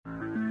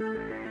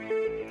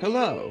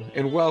Hello,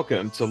 and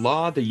welcome to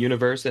Law, the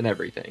Universe, and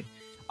Everything.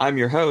 I'm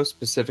your host,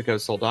 Pacifico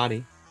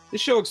Soldati. This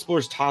show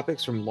explores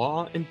topics from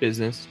law and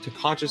business to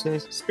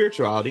consciousness,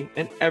 spirituality,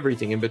 and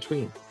everything in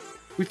between.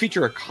 We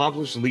feature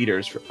accomplished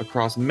leaders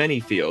across many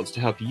fields to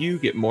help you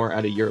get more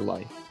out of your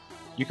life.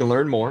 You can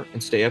learn more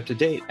and stay up to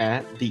date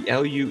at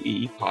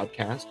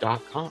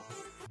theluepodcast.com.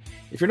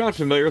 If you're not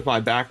familiar with my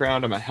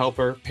background, I'm a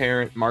helper,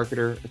 parent,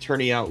 marketer,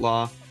 attorney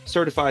outlaw,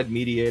 certified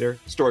mediator,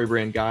 story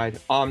brand guide,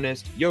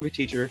 omnist, yoga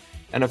teacher,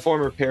 and a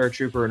former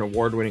paratrooper and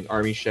award-winning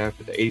Army chef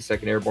with the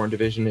 82nd Airborne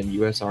Division and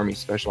U.S. Army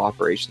Special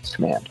Operations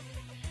Command.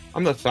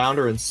 I'm the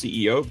founder and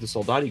CEO of the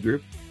Soldati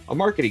Group, a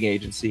marketing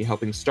agency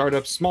helping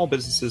startups, small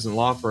businesses, and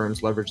law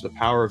firms leverage the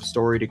power of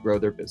story to grow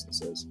their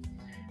businesses.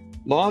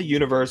 Law, the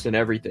Universe, and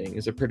Everything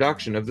is a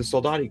production of the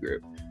Soldati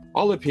Group.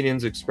 All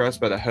opinions expressed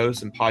by the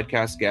hosts and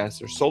podcast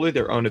guests are solely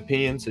their own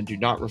opinions and do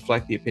not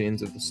reflect the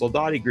opinions of the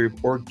Soldati Group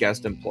or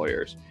guest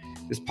employers.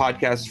 This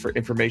podcast is for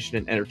information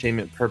and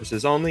entertainment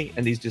purposes only,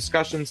 and these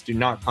discussions do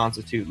not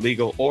constitute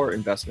legal or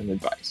investment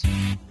advice.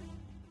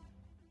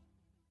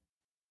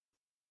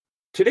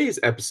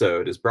 Today's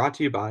episode is brought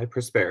to you by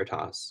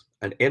Prosperitas,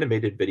 an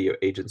animated video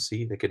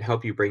agency that can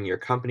help you bring your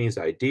company's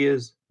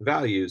ideas,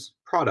 values,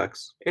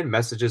 products, and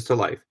messages to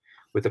life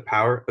with the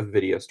power of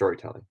video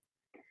storytelling.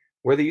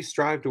 Whether you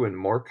strive to win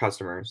more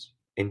customers,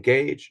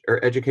 engage,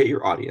 or educate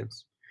your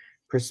audience,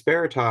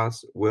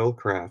 Prosperitas will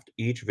craft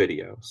each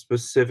video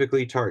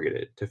specifically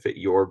targeted to fit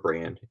your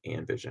brand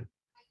and vision.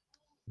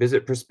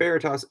 Visit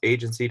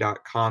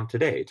ProsperitaSagency.com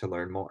today to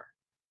learn more.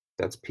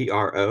 That's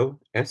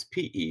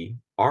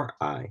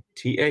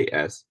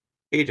PROSPERITAS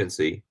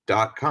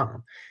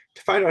agency.com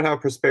to find out how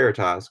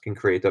Prosperitas can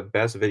create the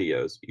best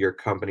videos your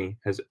company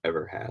has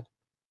ever had.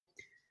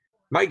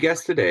 My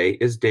guest today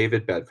is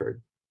David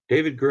Bedford.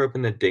 David grew up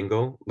in the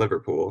Dingle,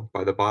 Liverpool,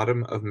 by the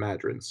bottom of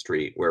Madron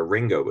Street, where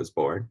Ringo was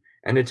born,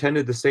 and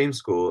attended the same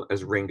school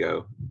as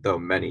Ringo, though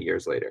many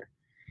years later.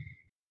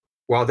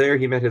 While there,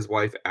 he met his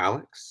wife,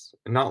 Alex,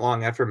 and not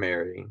long after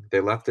marrying,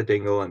 they left the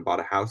Dingle and bought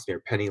a house near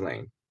Penny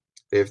Lane.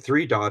 They have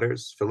three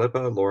daughters, Philippa,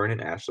 Lauren,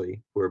 and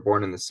Ashley, who were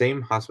born in the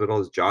same hospital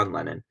as John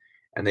Lennon,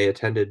 and they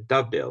attended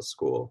Dovedale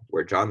School,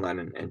 where John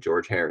Lennon and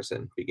George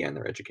Harrison began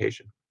their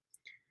education.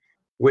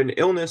 When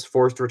illness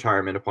forced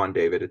retirement upon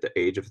David at the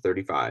age of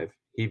 35,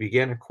 he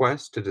began a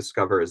quest to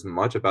discover as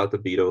much about the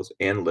Beatles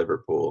and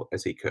Liverpool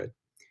as he could.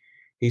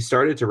 He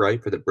started to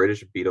write for the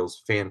British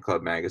Beatles Fan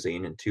Club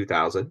magazine in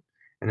 2000,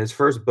 and his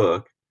first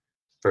book,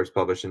 first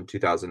published in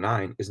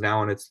 2009, is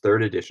now in its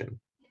third edition,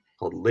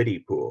 called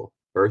Liverpool,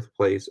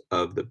 Birthplace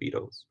of the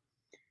Beatles.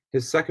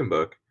 His second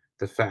book,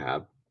 The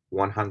Fab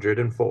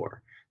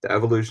 104, The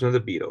Evolution of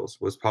the Beatles,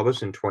 was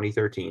published in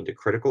 2013 to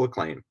critical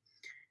acclaim.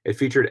 It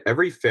featured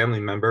every family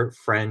member,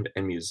 friend,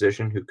 and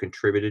musician who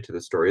contributed to the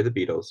story of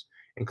the Beatles,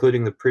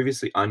 including the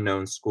previously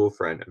unknown school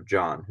friend of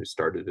John who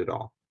started it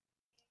all.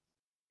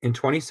 In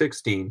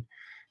 2016,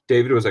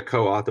 David was a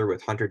co-author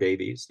with Hunter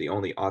Davies, the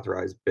only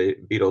authorized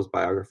Beatles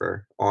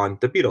biographer, on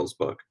The Beatles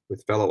Book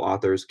with fellow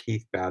authors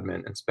Keith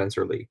Badman and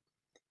Spencer Lee.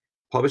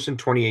 Published in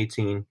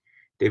 2018,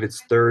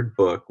 David's third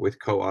book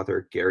with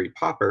co-author Gary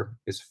Popper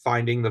is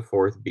Finding the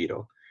Fourth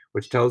Beatle,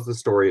 which tells the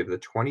story of the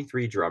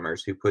 23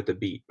 drummers who put the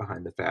beat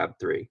behind the Fab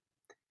Three.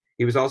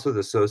 He was also the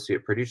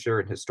associate producer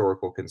and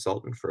historical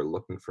consultant for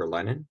Looking for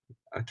Lennon,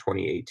 a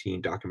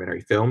 2018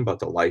 documentary film about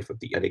the life of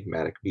the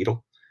enigmatic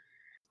Beatle.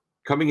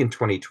 Coming in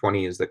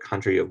 2020 is The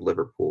Country of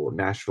Liverpool,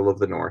 Nashville of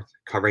the North,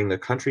 covering the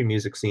country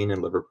music scene in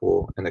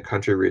Liverpool and the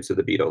country roots of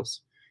the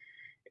Beatles.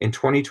 In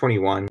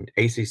 2021,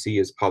 ACC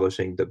is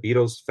publishing The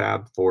Beatles'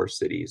 Fab Four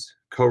Cities,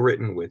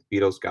 co-written with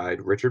Beatles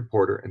guide Richard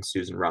Porter and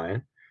Susan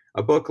Ryan,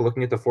 a book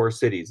looking at the four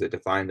cities that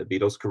define the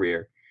Beatles'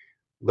 career: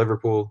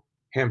 Liverpool,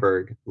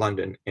 Hamburg,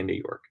 London, and New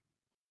York.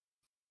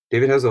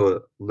 David has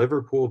a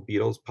Liverpool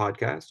Beatles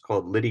podcast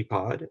called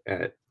LidyPod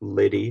at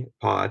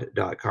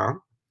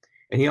lidypod.com.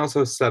 And he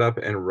also set up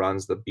and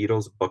runs the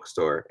Beatles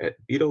bookstore at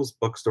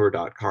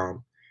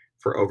beatlesbookstore.com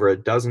for over a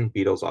dozen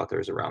Beatles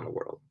authors around the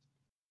world.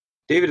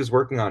 David is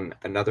working on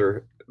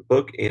another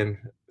book and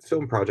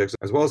film projects,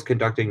 as well as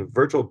conducting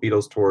virtual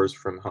Beatles tours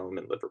from home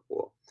in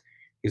Liverpool.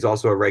 He's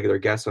also a regular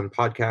guest on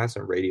podcasts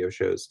and radio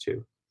shows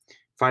too.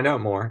 Find out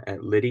more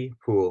at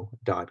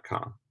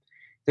lidypool.com.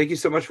 Thank you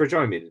so much for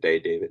joining me today,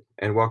 David,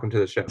 and welcome to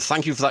the show.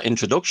 Thank you for that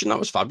introduction. That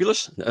was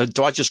fabulous.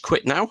 Do I just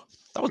quit now?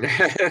 That was,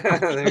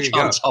 there you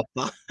go. Top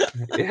that.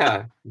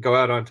 Yeah, go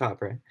out on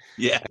top, right?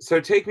 Yeah. So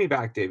take me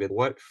back, David.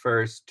 What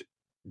first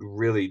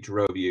really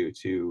drove you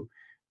to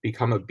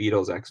become a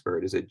Beatles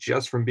expert? Is it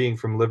just from being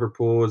from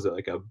Liverpool? Is it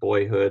like a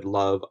boyhood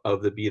love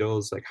of the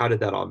Beatles? Like, how did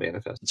that all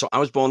manifest? So I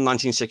was born in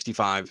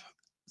 1965.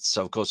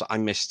 So, of course, I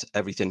missed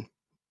everything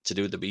to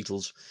do with the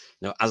Beatles.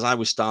 You know, as I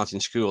was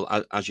starting school,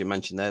 as you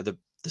mentioned there, the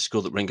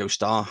school that Ringo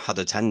Starr had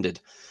attended,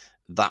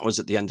 that was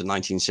at the end of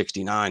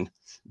 1969,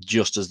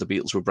 just as the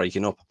Beatles were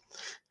breaking up.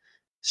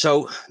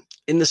 So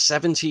in the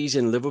 70s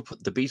in Liverpool,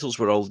 the Beatles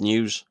were old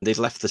news. They'd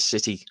left the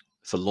city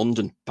for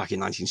London back in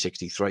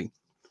 1963,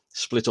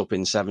 split up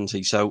in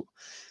 70. So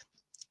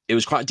it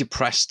was quite a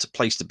depressed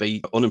place to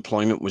be.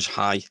 Unemployment was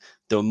high.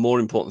 There were more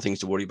important things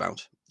to worry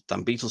about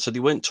than Beatles. So they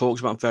weren't talked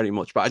about very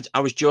much. But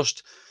I was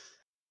just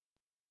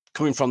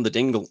coming from the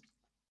Dingle.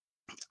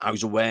 I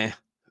was aware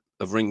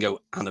of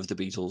Ringo and of the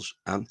Beatles.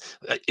 And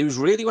it was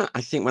really when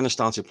I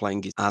started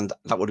playing guitar, and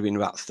that would have been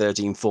about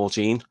 13,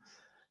 14.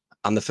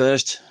 And the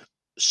first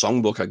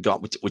songbook I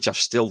got, which I've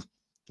still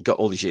got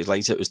all these years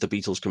later, it was the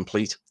Beatles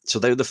Complete. So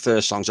they were the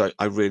first songs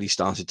I really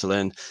started to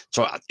learn.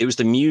 So it was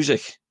the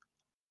music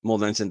more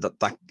than anything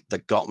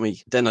that got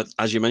me. Then,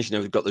 as you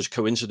mentioned, we've got those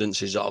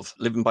coincidences of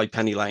living by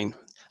Penny Lane.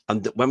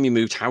 And when we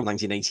moved house in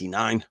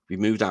 1989, we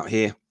moved out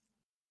here.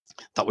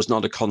 That was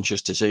not a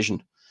conscious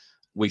decision.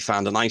 We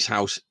found a nice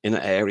house in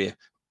an area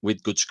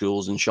with good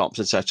schools and shops,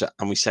 etc.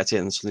 And we set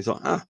in and suddenly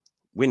thought,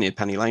 we're near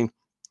Penny Lane.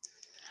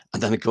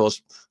 And then, of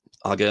course,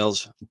 our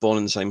girls, born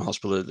in the same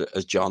hospital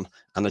as John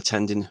and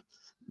attending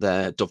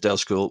their Dovedale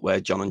School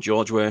where John and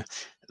George were.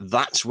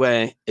 That's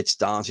where it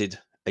started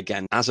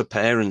again. As a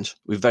parent,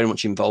 we're very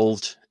much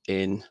involved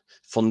in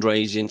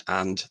fundraising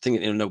and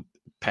thinking,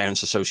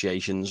 parents'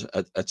 associations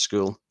at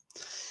school.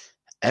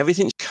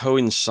 Everything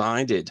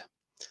coincided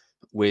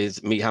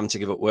with me having to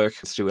give up work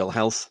through ill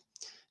health.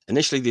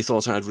 Initially, they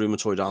thought I had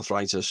rheumatoid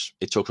arthritis.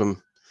 It took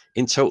them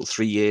in total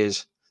 3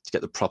 years to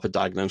get the proper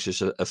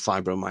diagnosis of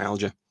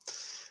fibromyalgia.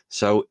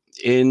 So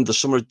in the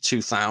summer of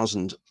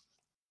 2000,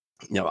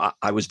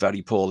 I was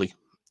very poorly.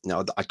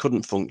 I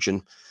couldn't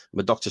function.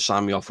 My doctor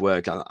signed me off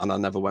work and I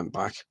never went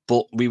back.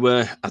 But we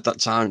were at that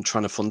time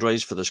trying to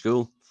fundraise for the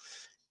school.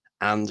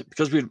 And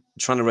because we were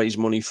trying to raise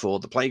money for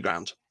the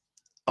playground,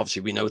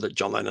 obviously we know that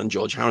John Lennon and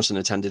George Harrison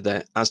attended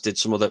there, as did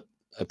some other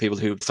people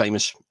who were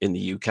famous in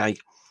the UK.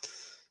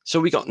 So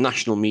we got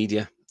national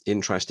media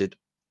interested.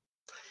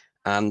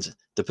 And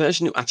the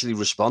person who actually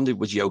responded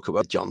was Yoko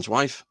Ono, John's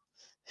wife,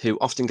 who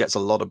often gets a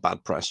lot of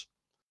bad press.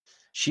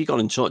 She got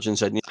in touch and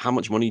said, how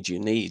much money do you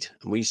need?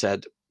 And we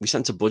said, we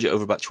sent a budget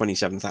over about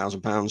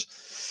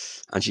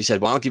 £27,000. And she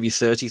said, well, I'll give you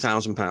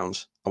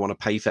 £30,000. I want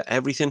to pay for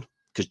everything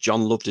because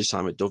John loved his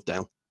time at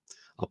Dovedale.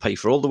 I'll pay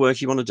for all the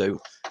work you want to do,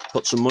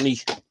 put some money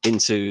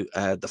into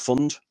the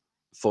fund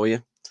for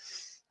you.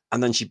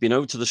 And then she'd been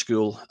over to the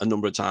school a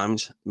number of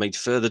times, made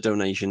further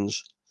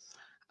donations.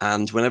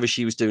 And whenever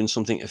she was doing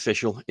something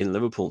official in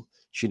Liverpool,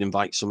 she'd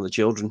invite some of the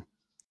children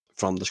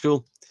from the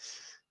school.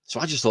 So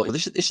I just thought,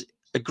 this is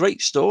a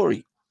great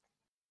story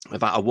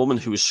about a woman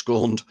who was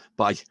scorned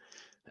by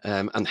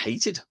and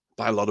hated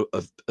by a lot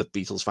of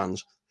Beatles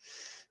fans.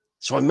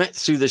 So I met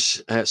through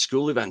this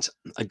school event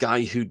a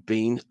guy who'd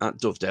been at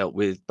Dovedale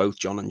with both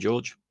John and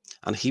George,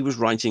 and he was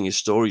writing his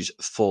stories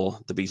for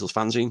the Beatles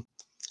fanzine,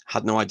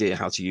 had no idea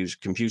how to use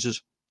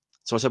computers.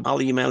 So I said,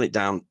 I'll email it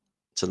down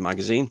to the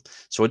magazine.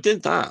 So I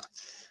did that,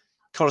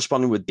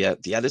 corresponding with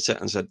the editor,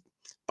 and said,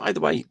 by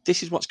the way,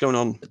 this is what's going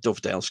on at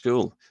Dovedale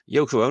School.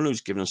 Yoko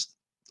Ono's given us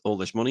all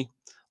this money.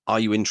 Are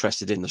you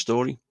interested in the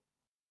story?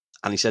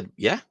 And he said,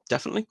 yeah,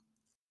 definitely.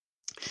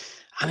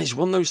 And it's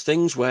one of those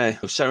things where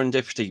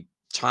serendipity,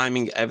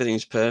 timing,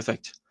 everything's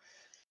perfect.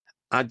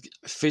 I'd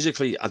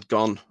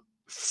gone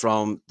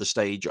from the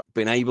stage,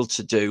 been able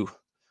to do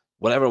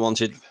whatever I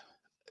wanted,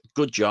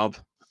 good job.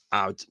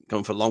 I'd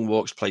gone for long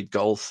walks, played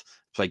golf,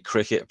 played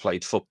cricket,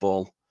 played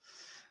football.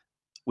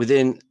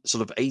 Within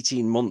sort of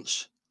 18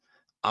 months,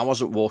 I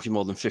wasn't walking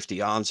more than 50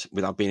 yards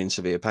without being in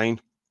severe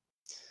pain.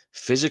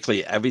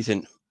 Physically,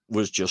 everything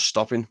was just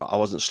stopping. I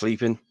wasn't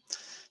sleeping.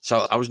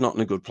 So I was not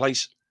in a good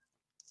place.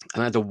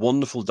 And I had a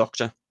wonderful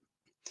doctor.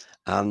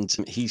 And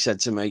he said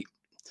to me,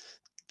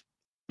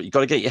 but you've got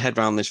to get your head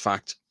around this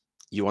fact.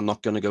 You are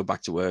not going to go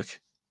back to work.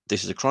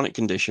 This is a chronic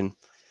condition.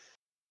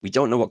 We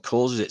don't know what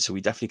causes it, so we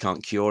definitely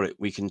can't cure it.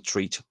 We can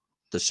treat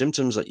the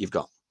symptoms that you've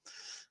got.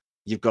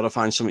 You've got to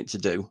find something to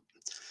do.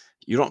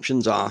 Your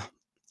options are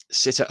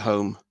sit at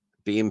home,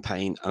 be in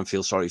pain, and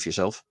feel sorry for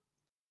yourself.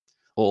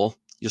 Or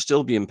you'll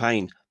still be in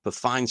pain, but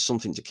find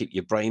something to keep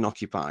your brain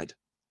occupied.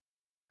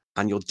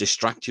 And you'll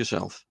distract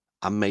yourself,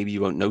 and maybe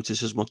you won't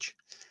notice as much.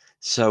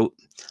 So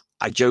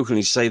I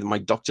jokingly say that my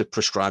doctor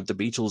prescribed the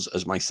Beatles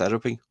as my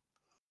therapy.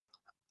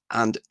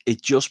 And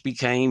it just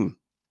became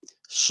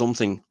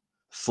something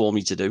for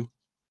me to do.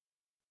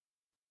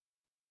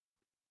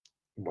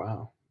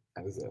 Wow.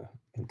 That was an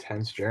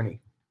intense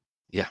journey.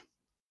 Yeah.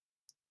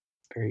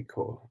 Very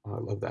cool. I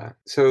love that.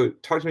 So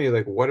talk to me,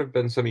 what have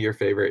been some of your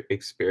favorite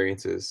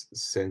experiences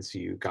since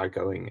you got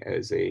going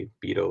as a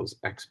Beatles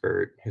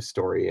expert,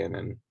 historian,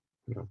 and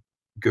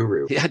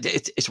guru? Yeah,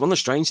 it's one of the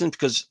strange things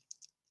because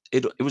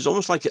it was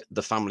almost like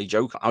the family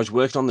joke. I was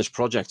working on this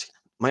project.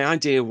 My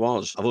idea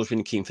was, I've always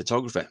been a keen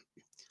photographer.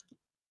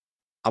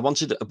 I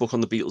wanted a book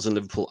on the Beatles in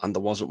Liverpool, and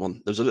there wasn't one.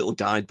 There was a little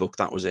guidebook,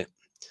 that was it.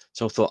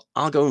 So I thought,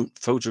 I'll go and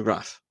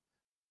photograph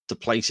the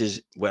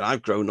places where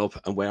I've grown up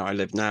and where I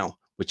live now,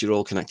 which are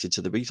all connected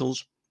to the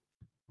Beatles.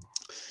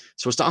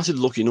 So I started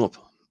looking up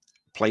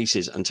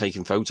places and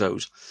taking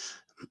photos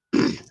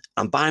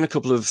and buying a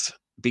couple of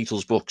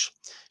Beatles books,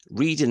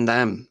 reading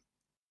them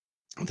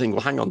and thinking,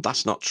 well, hang on,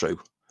 that's not true.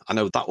 I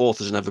know that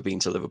author's never been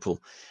to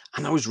Liverpool.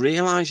 And I was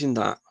realizing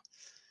that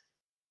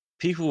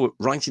people were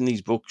writing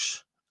these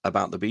books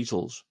about the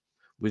Beatles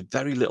with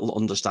very little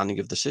understanding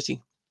of the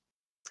city.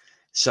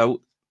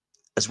 So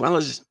as well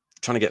as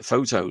trying to get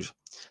photos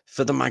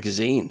for the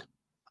magazine,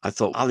 I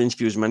thought I'll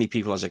interview as many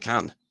people as I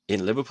can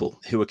in Liverpool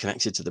who were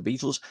connected to the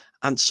Beatles.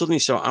 And suddenly,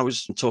 so I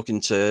was talking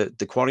to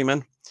the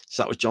Quarrymen.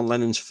 So that was John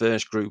Lennon's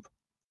first group.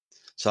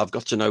 So I've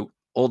got to know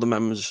all the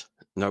members,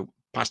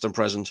 past and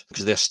present,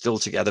 because they're still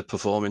together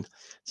performing.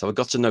 So I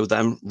got to know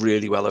them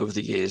really well over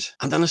the years.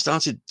 And then I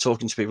started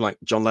talking to people like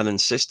John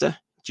Lennon's sister,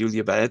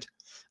 Julia Baird,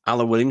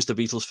 Alan Williams, the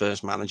Beatles'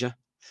 first manager,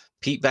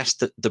 Pete Best,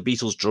 the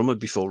Beatles' drummer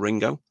before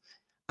Ringo.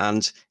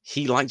 And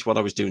he liked what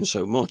I was doing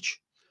so much.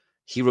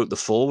 He wrote the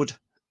foreword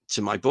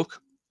to my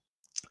book.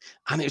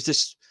 And it was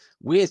this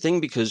weird thing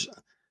because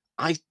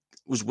I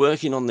was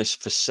working on this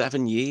for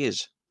 7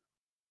 years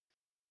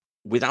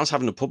without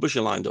having a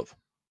publisher lined up.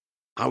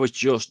 I was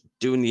just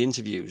doing the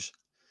interviews,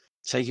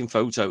 taking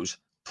photos,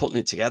 putting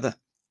it together.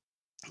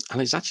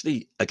 And it's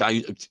actually a guy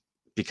who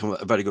become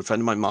a very good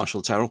friend of mine,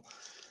 Marshall Terrell.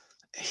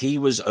 He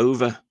was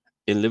over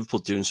in Liverpool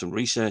doing some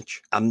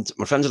research. And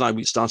my friends and I,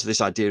 we started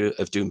this idea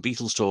of doing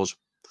Beatles tours.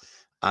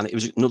 And it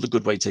was another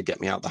good way to get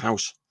me out of the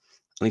house.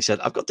 And he said,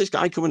 I've got this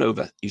guy coming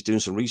over. He's doing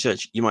some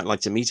research. You might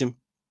like to meet him.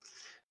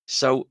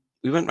 So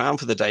we went around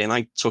for the day and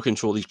I took him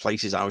to all these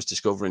places I was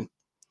discovering.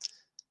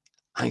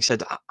 And he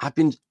said, I've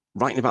been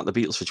writing about the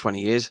Beatles for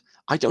 20 years.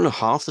 I don't know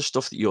half the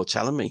stuff that you're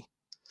telling me.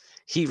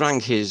 He rang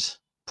his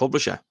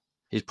publisher.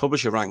 His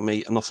publisher rang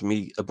me and offered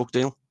me a book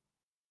deal.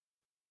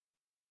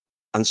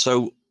 And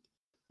so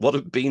what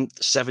had been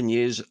 7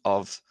 years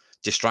of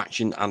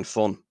distraction and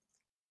fun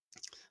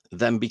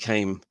then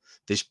became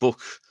this book.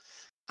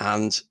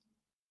 And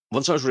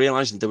once I was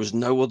realizing there was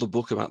no other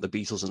book about the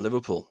Beatles in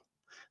Liverpool,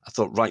 I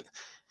thought, right,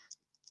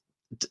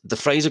 the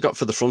phrase I got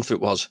for the front of it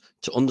was,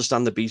 to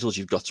understand the Beatles,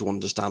 you've got to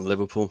understand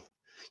Liverpool.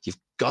 You've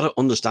got to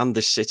understand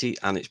this city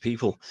and its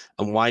people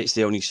and why it's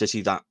the only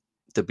city that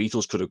the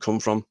Beatles could have come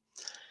from.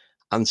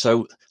 And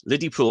so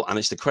Liverpool, and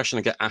it's the question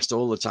I get asked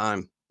all the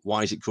time,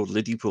 why is it called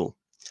Liverpool?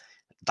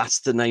 That's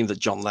the name that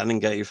John Lennon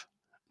gave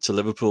to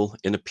Liverpool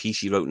in a piece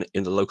he wrote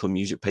in the local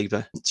music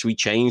paper. So he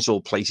changed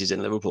all places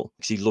in Liverpool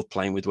because he loved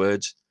playing with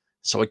words.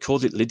 So I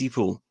called it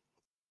Liverpool.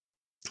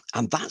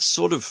 And that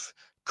sort of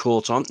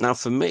caught on. Now,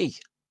 for me,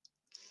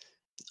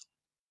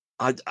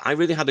 I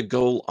really had a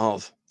goal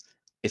of,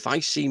 if I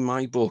see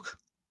my book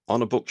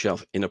on a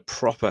bookshelf in a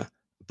proper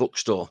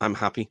bookstore, I'm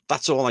happy.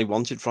 That's all I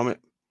wanted from it.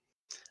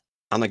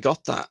 And I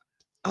got that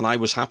and I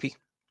was happy.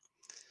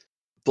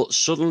 But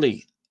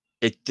suddenly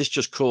this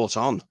just caught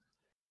on.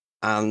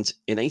 And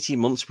in 18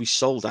 months, we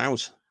sold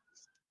out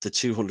the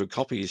 200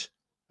 copies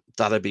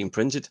that had been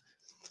printed.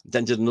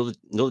 Then did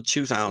another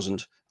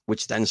 2,000,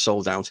 which then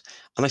sold out.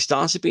 And I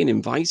started being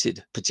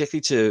invited,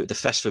 particularly to the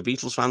Fest for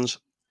Beatles fans.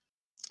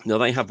 Now,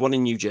 they have one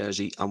in New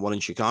Jersey and one in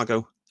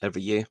Chicago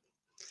every year.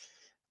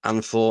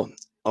 And for,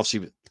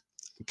 obviously,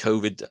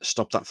 COVID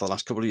stopped that for the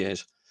last couple of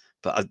years.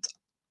 But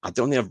I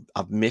don't think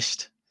I've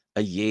missed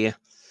a year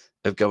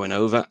of going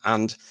over.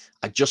 And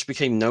I just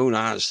became known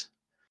as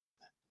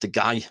the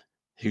guy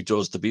who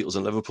does the Beatles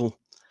in Liverpool.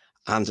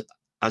 And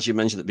as you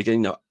mentioned at the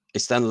beginning,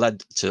 it's then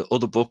led to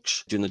other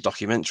books, doing the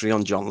documentary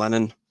on John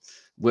Lennon,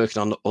 working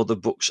on other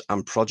books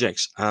and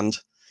projects. And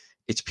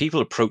it's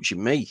people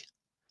approaching me,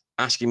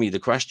 asking me the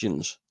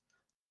questions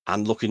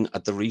and looking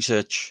at the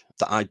research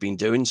that I'd been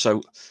doing.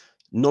 So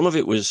none of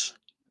it was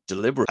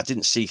deliberate. I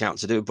didn't seek out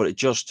to do it, but it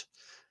just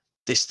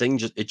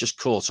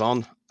caught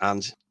on.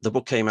 And the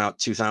book came out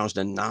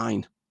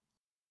 2009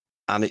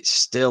 and it's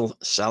still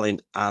selling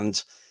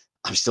and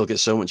I still get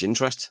so much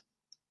interest.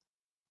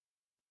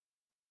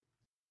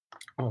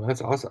 Oh,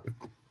 that's awesome.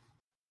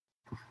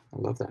 I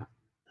love that.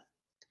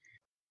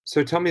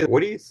 So tell me,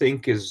 what do you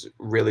think is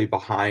really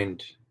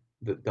behind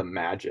the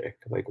magic?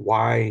 Like,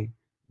 why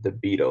the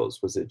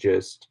Beatles? Was it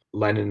just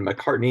Lennon and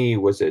McCartney?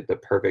 Was it the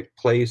perfect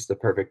place, the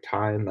perfect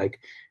time? Like,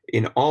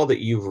 in all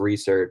that you've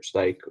researched,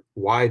 like,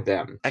 why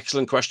them?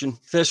 Excellent question.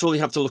 First of all,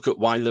 you have to look at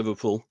why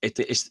Liverpool.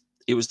 It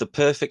was the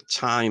perfect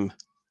time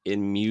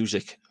in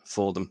music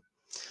for them.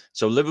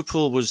 So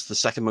Liverpool was the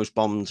second most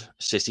bombed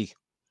city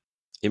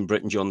in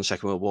Britain during the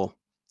Second World War,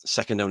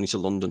 second only to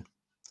London.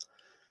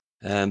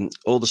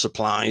 All the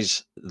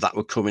supplies that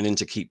were coming in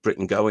to keep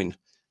Britain going,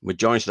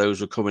 majority of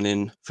those were coming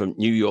in from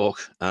New York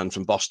and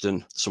from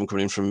Boston, some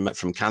coming in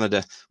from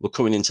Canada, were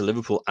coming into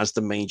Liverpool as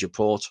the major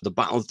port. The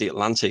Battle of the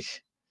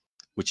Atlantic,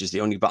 which is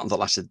the only battle that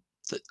lasted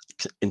the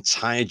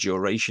entire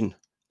duration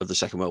of the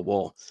Second World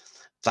War,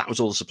 that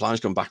was all the supplies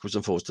going backwards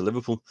and forwards to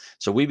Liverpool.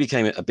 So we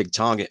became a big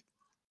target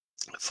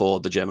for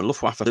the German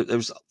Luftwaffe. There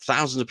was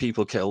thousands of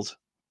people killed,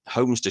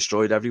 homes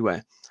destroyed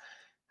everywhere.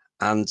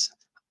 And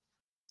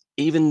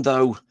even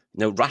though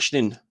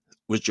rationing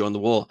was during the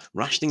war,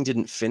 rationing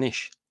didn't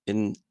finish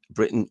in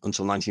Britain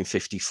until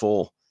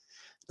 1954.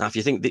 Now, if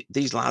you think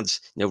these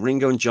lads,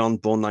 Ringo and John,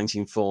 born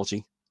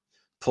 1940,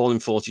 Paul in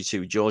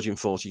 42, George in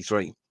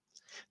 43,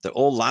 they're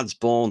all lads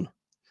born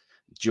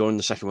during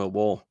the Second World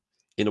War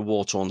in a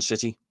war-torn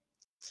city.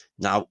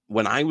 Now,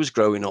 when I was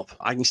growing up,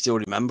 I can still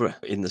remember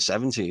in the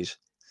 70s,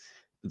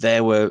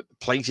 there were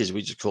places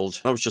which were called,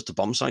 that was just a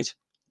bomb site.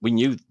 We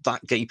knew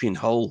that gaping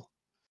hole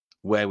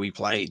where we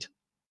played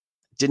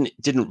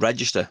didn't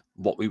register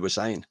what we were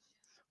saying,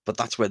 but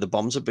that's where the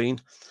bombs have been.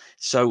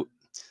 So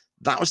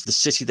that was the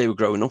city they were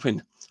growing up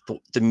in. But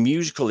the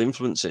musical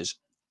influences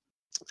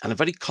and a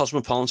very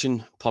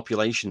cosmopolitan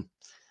population,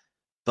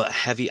 but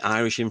heavy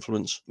Irish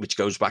influence, which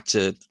goes back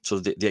to sort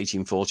of the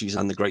 1840s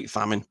and the Great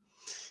Famine,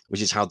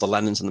 which is how the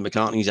Lennons and the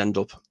McCartneys end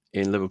up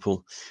in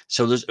Liverpool.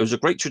 So it was a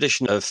great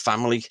tradition of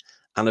family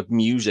and of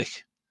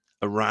music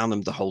around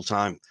them the whole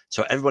time.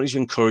 So everybody's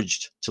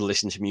encouraged to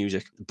listen to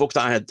music. The book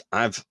that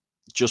I've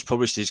just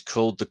published is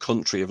called The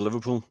Country of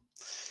Liverpool.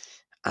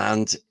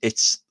 And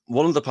it's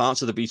one of the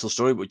parts of the Beatles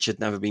story which had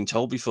never been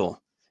told before,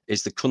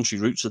 is the country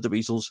roots of the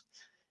Beatles.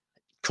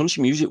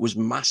 Country music was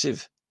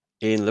massive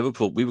in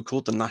Liverpool. We were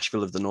called the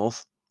Nashville of the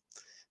North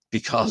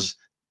because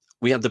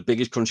we had the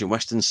biggest country and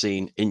western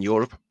scene in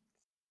Europe.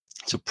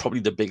 So probably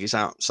the biggest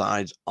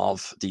outside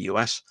of the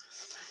US.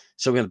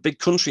 So we had a big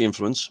country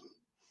influence.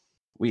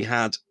 We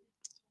had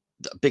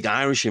a big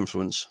Irish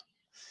influence.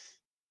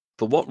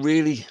 But what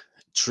really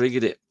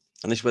triggered it,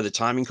 and this is where the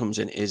timing comes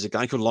in, is a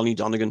guy called Lonnie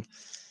Donegan.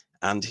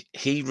 And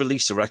he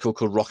released a record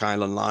called Rock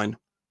Island Line.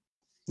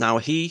 Now,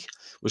 he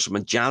was from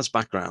a jazz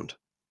background,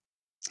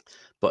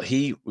 but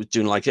he was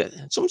doing like a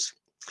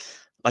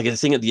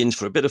thing at the end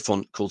for a bit of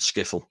fun called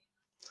skiffle.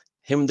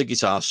 Him and the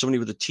guitar, somebody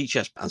with a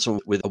T-chest and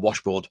someone with a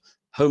washboard,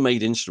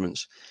 homemade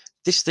instruments.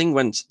 This thing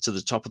went to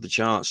the top of the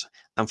charts.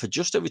 And for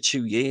just over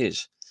 2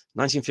 years,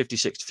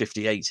 1956 to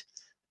 58,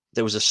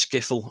 there was a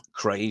skiffle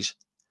craze.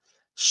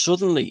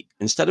 Suddenly,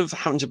 instead of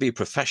having to be a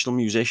professional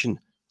musician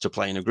to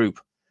play in a group,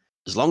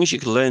 as long as you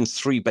could learn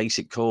 3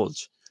 basic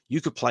chords,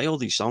 you could play all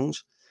these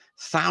songs.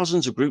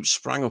 Thousands of groups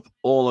sprang up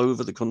all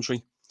over the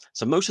country.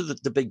 So most of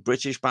the big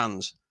British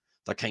bands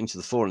that came to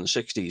the fore in the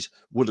 60s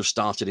would have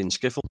started in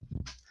skiffle.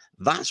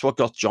 That's what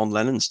got John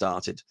Lennon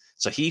started.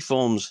 So he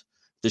forms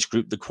this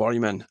group, the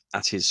Quarrymen,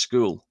 at his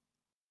school.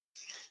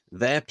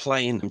 They're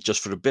playing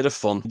just for a bit of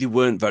fun. They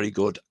weren't very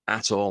good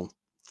at all.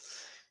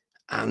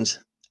 And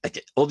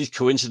all these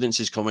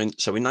coincidences come in.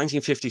 So in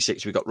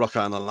 1956, we got Rock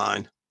Island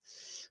Line.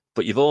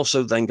 But you've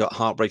also then got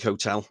Heartbreak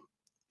Hotel.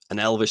 And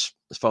Elvis,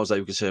 as far as they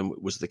were concerned,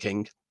 was the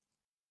king.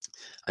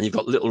 And you've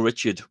got Little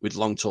Richard with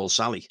Long Tall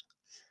Sally.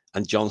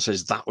 And John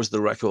says that was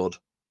the record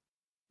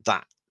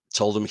that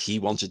told him he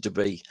wanted to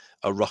be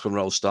a rock and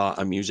roll star,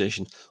 a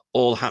musician,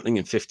 all happening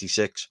in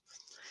 56.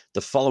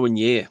 The following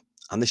year,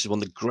 and this is one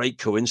of the great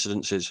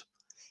coincidences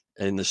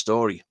in the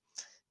story,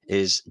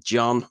 is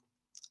John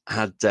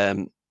had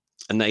a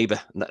neighbor,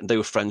 and they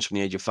were friends from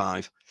the age of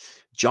 5.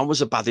 John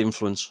was a bad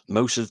influence.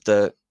 Most of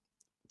the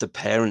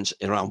parents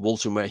around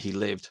Walton where he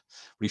lived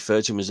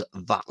referred to him as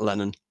that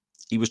Lennon.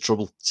 He was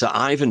trouble. So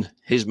Ivan,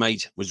 his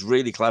mate, was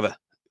really clever.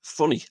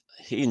 Funny,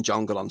 he and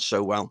John got on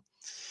so well.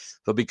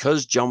 But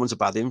because John was a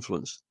bad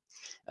influence,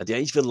 at the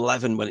age of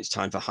 11, when it's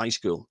time for high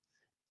school,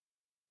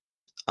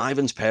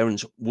 Ivan's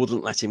parents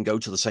wouldn't let him go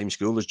to the same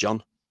school as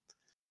John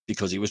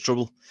because he was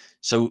trouble.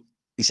 So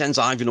he sends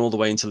Ivan all the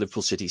way into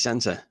Liverpool city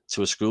centre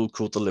to a school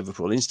called the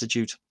Liverpool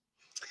Institute.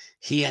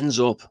 He ends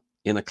up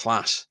in a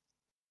class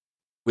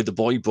with the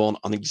boy born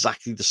on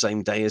exactly the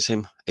same day as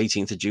him,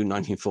 18th of June,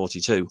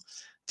 1942.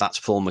 That's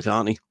Paul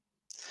McCartney.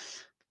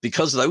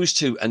 Because those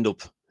two end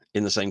up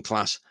in the same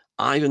class,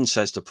 Ivan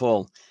says to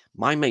Paul,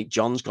 my mate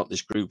John's got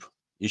this group.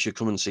 You should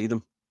come and see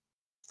them.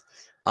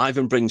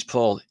 Ivan brings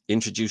Paul,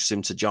 introduces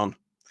him to John.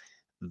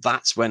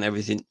 That's when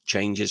everything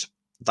changes.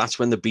 That's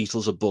when the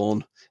Beatles are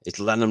born. It's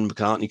Lennon and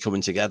McCartney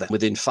coming together.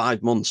 Within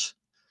 5 months,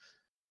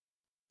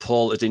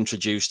 Paul had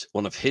introduced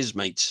one of his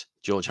mates,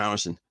 George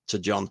Harrison, to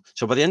John.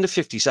 So by the end of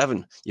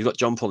 57, you've got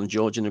John, Paul and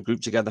George in a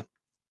group together.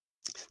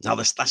 Now,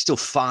 that's still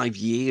 5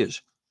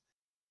 years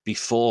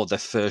before their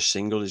first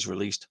single is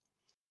released.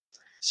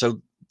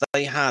 So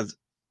they had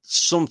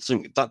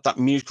something, that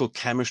musical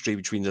chemistry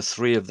between the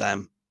three of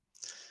them,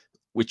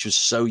 which was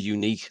so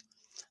unique.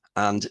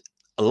 And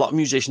a lot of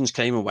musicians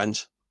came and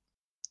went.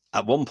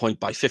 At one point,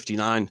 by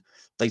 59,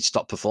 they'd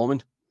stopped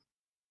performing.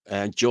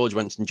 George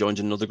went and joined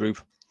another group.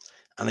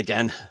 And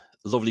again,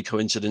 lovely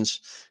coincidence.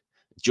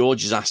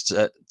 George is asked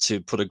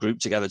to put a group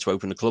together to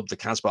open a club, the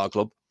Casbah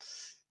Club.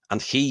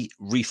 And he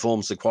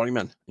reforms the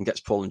Quarrymen and gets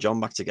Paul and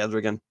John back together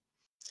again.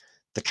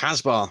 The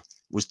Casbah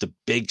was the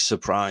big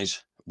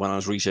surprise when I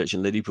was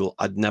researching Liverpool.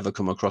 I'd never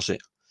come across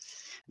it.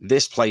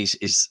 This place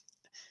is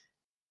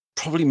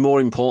probably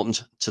more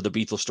important to the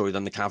Beatles story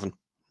than the Cavern,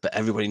 but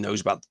everybody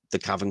knows about the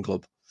Cavern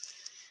Club.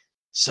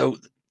 So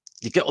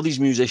you get all these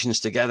musicians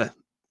together.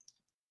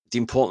 The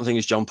important thing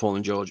is John, Paul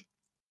and George.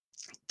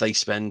 They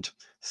spend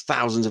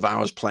thousands of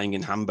hours playing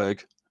in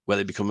Hamburg, where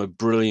they become a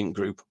brilliant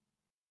group.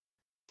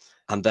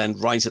 And then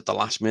right at the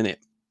last minute,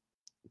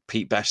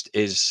 Pete Best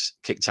is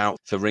kicked out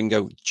for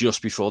Ringo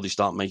just before they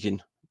start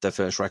making their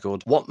first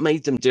record. What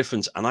made them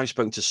different, and I've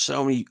spoken to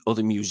so many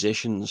other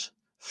musicians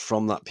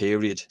from that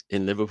period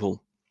in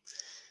Liverpool,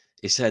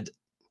 he said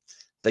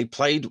they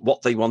played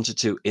what they wanted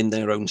to in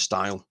their own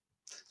style.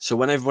 So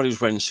when everybody was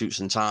wearing suits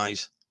and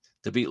ties,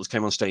 the Beatles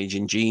came on stage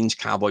in jeans,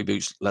 cowboy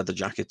boots, leather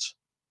jackets.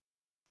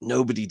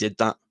 Nobody did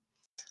that.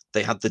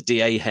 They had the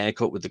DA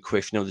haircut with the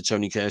quiff, the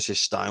Tony Curtis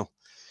style.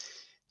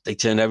 They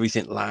turned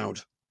everything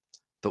loud.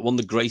 But one of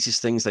the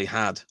greatest things they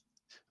had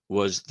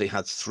was they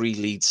had 3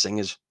 lead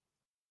singers.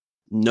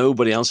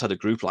 Nobody else had a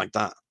group like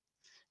that.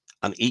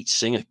 And each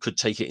singer could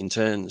take it in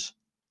turns.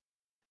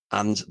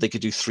 And they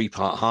could do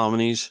 3-part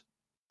harmonies.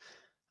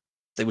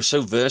 They were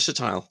so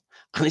versatile.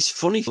 And it's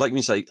funny, like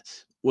we say,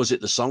 was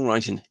it the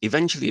songwriting?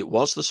 Eventually it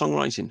was the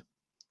songwriting.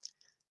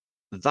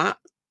 That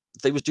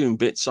they was doing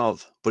bits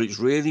of, but it's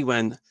really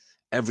when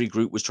every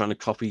group was trying to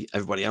copy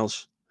everybody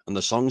else and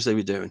the songs they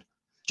were doing.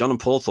 John and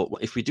Paul thought,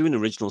 well, if we do an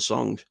original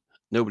song,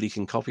 nobody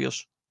can copy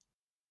us.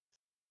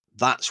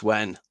 That's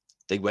when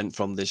they went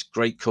from this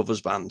great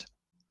covers band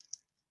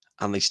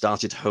and they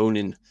started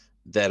honing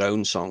their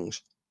own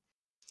songs.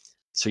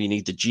 So you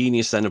need the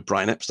genius then of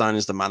Brian Epstein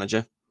as the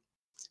manager,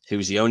 who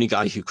was the only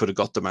guy who could have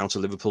got them out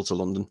of Liverpool to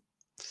London.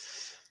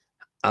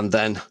 And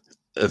then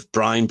of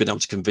Brian being able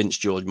to convince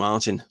George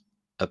Martin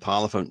at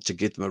Parlophone to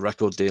give them a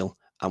record deal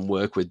and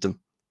work with them.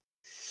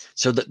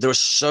 So that there are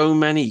so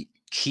many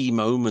key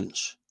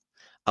moments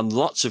and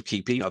lots of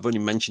key people. I've only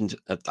mentioned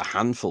a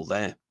handful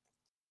there.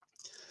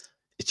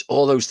 It's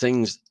all those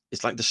things.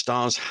 It's like the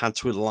stars had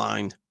to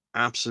align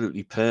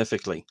absolutely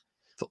perfectly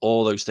for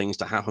all those things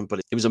to happen. But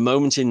it was a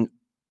moment in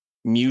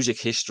music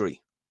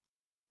history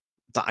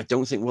that I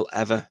don't think will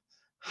ever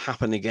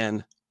happen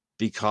again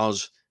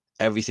because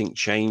everything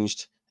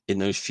changed in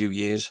those few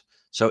years.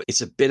 So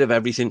it's a bit of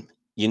everything.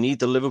 You need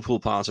the Liverpool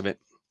part of it.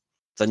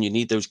 Then you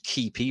need those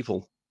key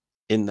people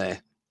in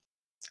there.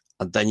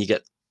 And then you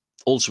get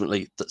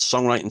ultimately the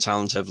songwriting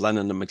talent of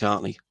Lennon and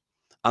McCartney.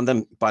 And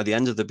then by the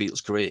end of the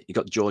Beatles' career, you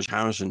got George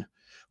Harrison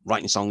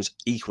writing songs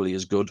equally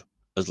as good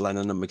as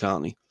Lennon and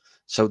McCartney.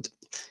 So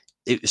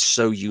it was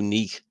so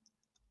unique.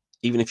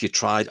 Even if you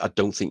tried, I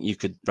don't think you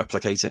could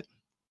replicate it.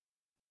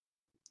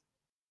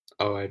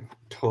 Oh, I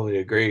totally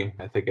agree.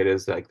 I think it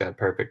is like that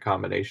perfect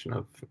combination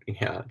of,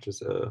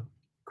 just a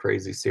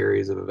crazy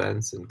series of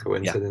events and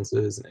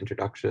coincidences and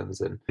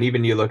introductions. And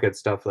even you look at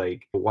stuff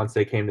like once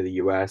they came to the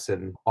US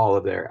and all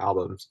of their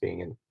albums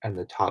being in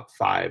the top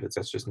 5,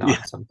 that's just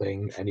not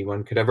something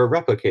anyone could ever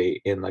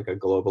replicate in like a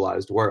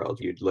globalized world.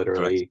 You'd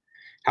literally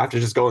have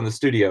to just go in the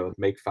studio and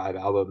make 5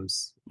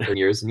 albums for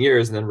years and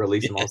years and then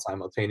release them all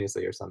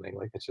simultaneously or something.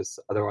 Like it's just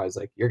otherwise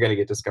like you're going to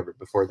get discovered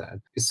before then.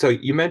 So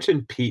you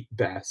mentioned Pete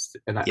Best,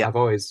 and I've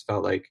always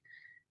felt like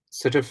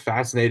such a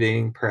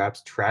fascinating,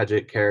 perhaps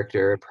tragic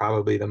character,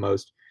 probably the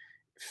most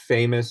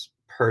famous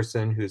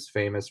person who's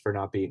famous for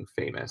not being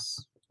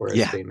famous or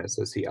as famous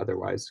as he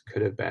otherwise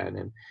could have been.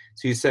 And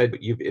so you said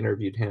you've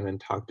interviewed him and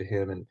talked to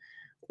him, and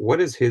what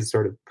is his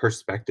sort of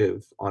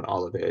perspective on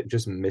all of it,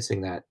 just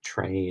missing that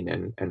train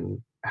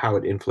and how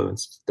it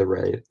influenced the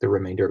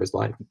remainder of his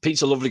life?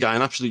 Pete's a lovely guy,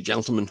 an absolute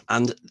gentleman.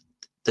 And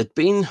there'd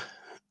been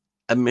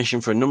a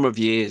mission for a number of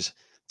years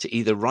to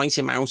either write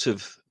him out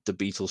of the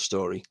Beatles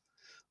story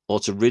or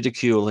to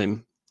ridicule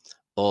him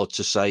or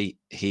to say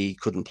he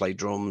couldn't play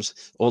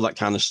drums, all that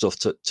kind of stuff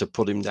to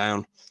put him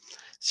down.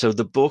 So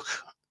the book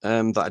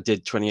that I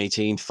did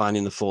 2018,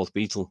 Finding the Fourth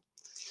Beatle,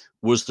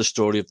 was the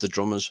story of the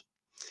drummers.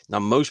 Now,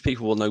 most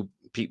people will know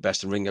Pete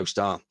Best and Ringo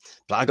Starr,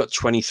 but I got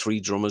 23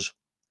 drummers,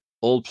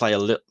 all play a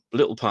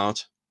little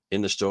part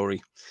in the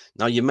story.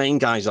 Now, your main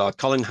guys are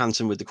Colin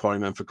Hanson with the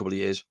Quarrymen for a couple of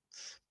years,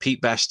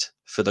 Pete Best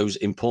for those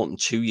important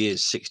 2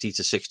 years, 60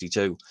 to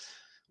 62,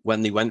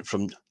 when they went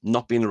from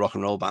not being a rock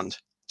and roll band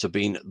to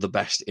being the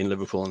best in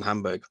Liverpool and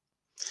Hamburg.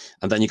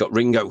 And then you got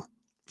Ringo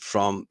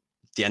from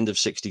the end of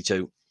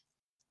 62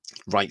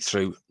 right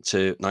through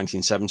to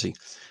 1970.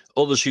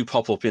 Others who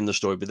pop up in the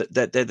story, but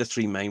they're the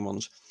 3 main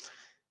ones.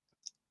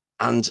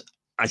 And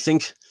I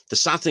think the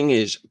sad thing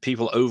is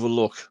people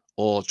overlook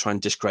or try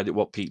and discredit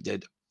what Pete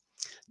did.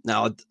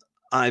 Now,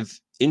 I've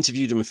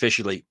interviewed him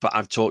officially, but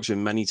I've talked to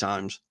him many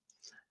times.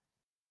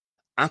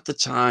 At the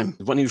time,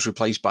 when he was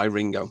replaced by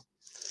Ringo,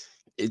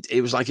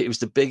 it was like it was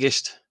the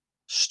biggest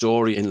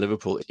story in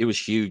Liverpool. It was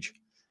huge.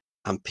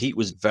 And Pete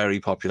was very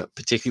popular,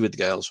 particularly with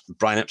the girls.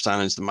 Brian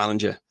Epstein, as the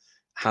manager,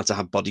 had to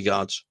have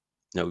bodyguards.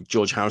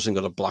 George Harrison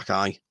got a black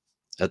eye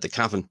at the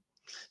Cavern.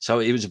 So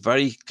it was a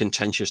very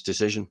contentious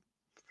decision.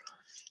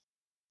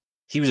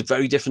 He was a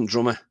very different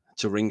drummer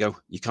to Ringo.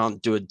 You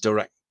can't do a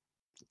direct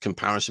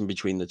comparison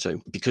between the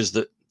two because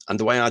the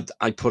way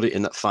I put it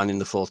in that Finding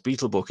the Fourth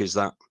Beatle book is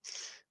that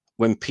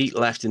when Pete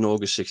left in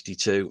August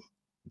 62,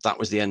 that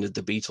was the end of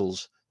the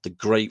Beatles, the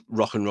great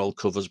rock and roll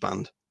covers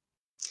band.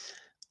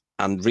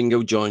 And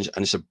Ringo joins,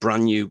 and it's a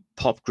brand new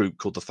pop group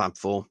called the Fab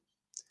Four,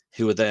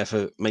 who are there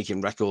for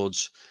making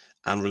records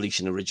and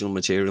releasing original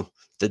material.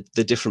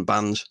 The different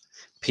bands.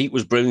 Pete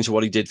was brilliant at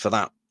what he did for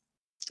that,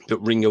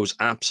 but Ringo's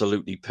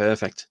absolutely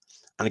perfect.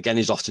 And again,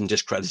 he's often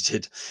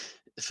discredited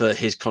for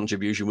his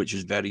contribution, which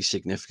was very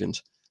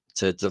significant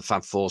to the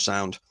Fab Four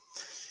sound.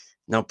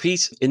 Now,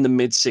 Pete, in the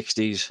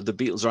mid-60s, the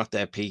Beatles are at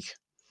their peak.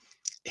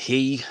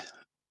 He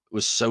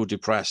was so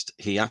depressed,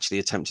 he actually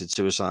attempted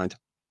suicide.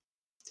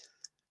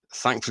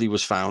 Thankfully,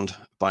 was found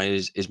by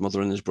his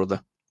mother and his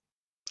brother.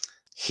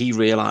 He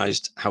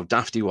realized how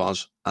daft he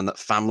was and that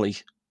family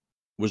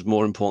was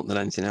more important than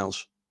anything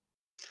else.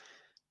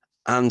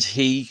 And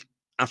he,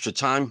 after a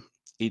time,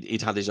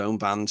 He'd had his own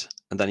band,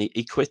 and then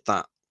he quit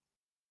that,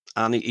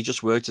 and he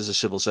just worked as a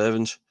civil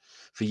servant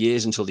for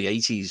years until the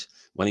 80s,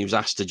 when he was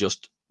asked to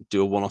just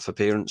do a one-off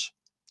appearance.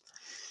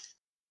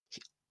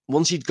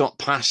 Once he'd got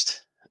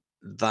past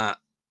that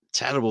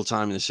terrible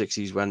time in the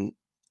 60s when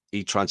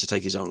he tried to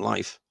take his own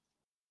life,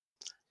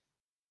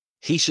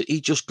 he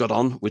just got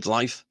on with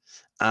life,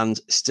 and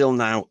still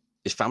now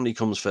his family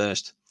comes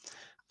first,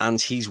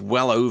 and he's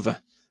well over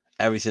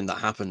everything that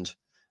happened.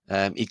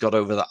 He got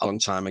over that a long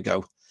time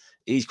ago.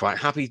 He's quite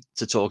happy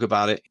to talk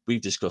about it.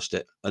 We've discussed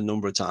it a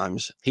number of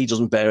times. He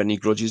doesn't bear any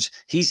grudges.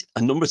 He's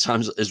a number of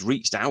times has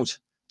reached out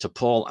to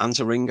Paul and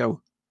to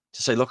Ringo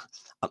to say, look,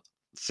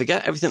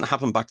 forget everything that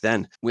happened back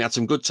then. We had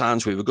some good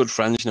times. We were good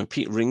friends. You know,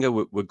 Pete and Ringo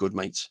were good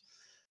mates.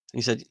 And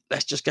he said,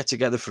 let's just get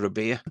together for a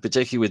beer,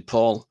 particularly with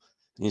Paul.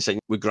 And he said,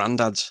 we're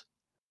granddads.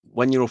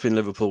 When you're up in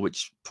Liverpool,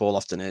 which Paul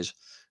often is, he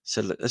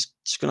said, let's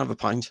just go and have a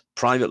pint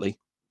privately.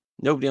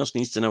 Nobody else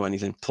needs to know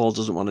anything. Paul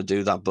doesn't want to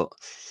do that, but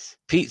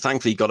Pete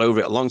thankfully got over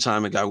it a long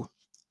time ago,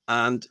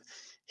 and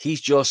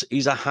he's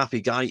a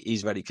happy guy.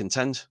 He's very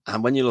content.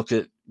 And when you look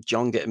at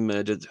John getting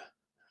murdered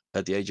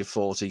at the age of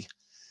 40,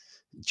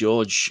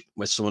 George,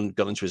 where someone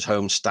got into his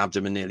home, stabbed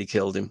him and nearly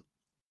killed him,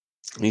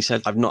 and he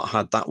said, I've not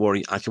had that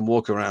worry. I can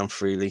walk around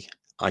freely.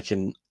 I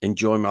can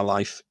enjoy my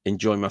life,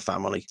 enjoy my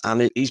family,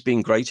 and he's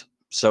been great.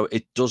 So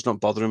it does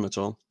not bother him at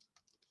all.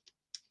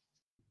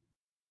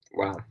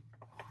 Wow.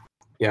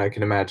 Yeah, I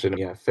can imagine.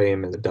 Yeah,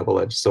 fame is a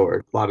double-edged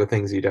sword. A lot of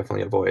things you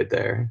definitely avoid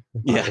there.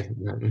 Yeah.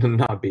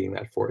 Not being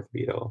that fourth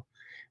Beatle.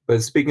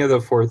 But speaking of the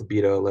fourth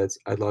Beatle,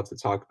 I'd love to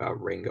talk about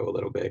Ringo a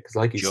little bit, because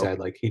like you said,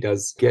 like he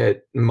does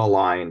get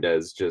maligned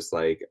as just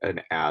like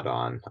an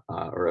add-on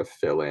or a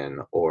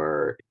fill-in,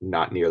 or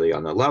not nearly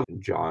on the level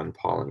of John,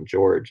 Paul, and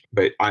George.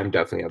 But I'm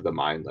definitely of the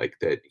mind like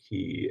that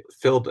he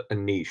filled a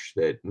niche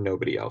that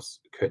nobody else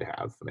could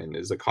have, and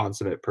is a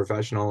consummate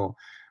professional.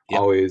 Yep.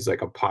 Always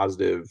like a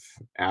positive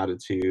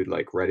attitude,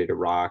 like ready to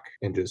rock,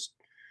 and just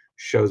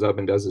shows up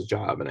and does his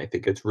job. And I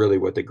think it's really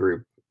what the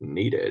group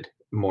needed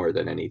more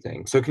than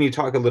anything. So can you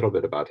talk a little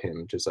bit about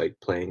him just like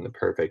playing the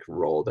perfect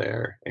role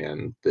there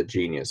and the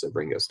genius of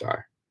Ringo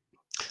Starr?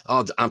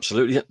 Oh,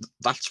 absolutely.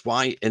 That's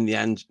why in the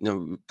end,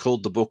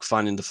 called the book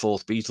Finding the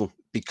Fourth Beatle,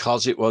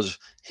 because it was,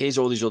 here's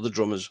all these other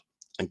drummers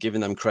and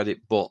giving them credit,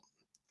 but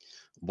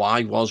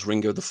why was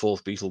Ringo the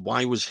fourth Beatle?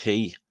 Why was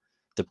he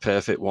the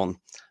perfect one?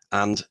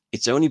 And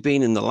it's only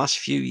been in the last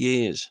few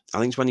years, I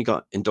think it's when he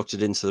got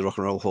inducted into the Rock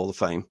and Roll Hall of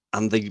Fame,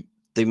 and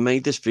they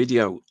made this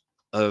video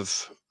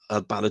of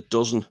about a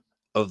dozen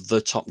of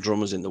the top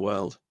drummers in the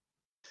world,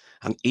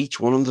 and each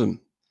one of them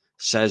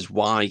says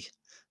why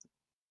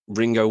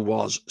Ringo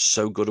was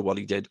so good at what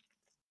he did.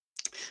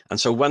 And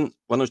so when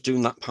I was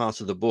doing that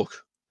part of the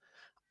book,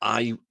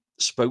 I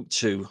spoke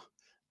to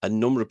a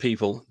number of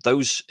people,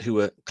 those who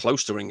were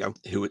close to Ringo,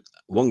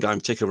 one guy in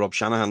particular, Rob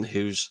Shanahan,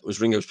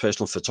 was Ringo's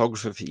personal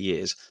photographer for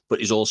years,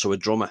 but is also a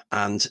drummer.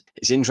 And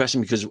it's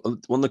interesting because one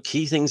of the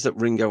key things that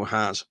Ringo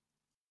has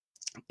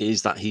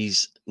is that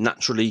he's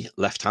naturally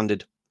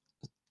left-handed.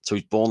 So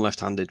he's born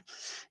left-handed.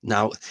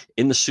 Now,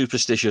 in the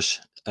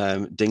superstitious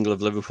dingle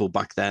of Liverpool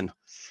back then,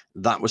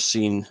 that was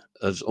seen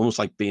as almost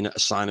like being a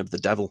sign of the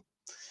devil.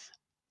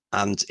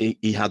 And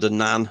he had a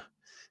nan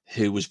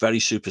who was very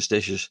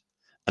superstitious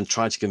and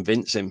tried to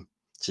convince him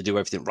to do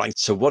everything right.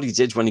 So what he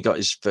did when he got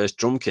his first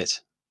drum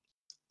kit,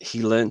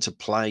 he learned to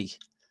play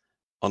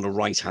on a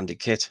right-handed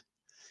kit.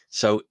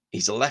 So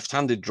he's a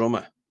left-handed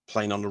drummer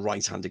playing on a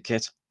right-handed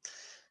kit.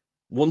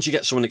 Once you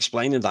get someone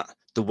explaining that,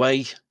 the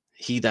way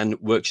he then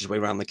works his way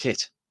around the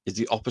kit is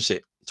the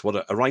opposite to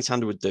what a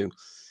right-hander would do.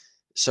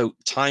 So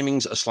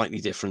timings are slightly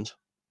different.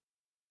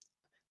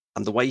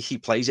 And the way he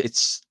plays it,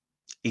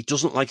 he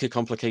doesn't like a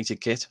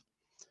complicated kit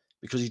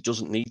because he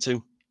doesn't need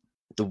to.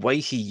 The way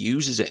he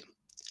uses it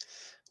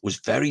was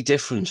very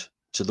different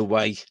to the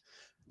way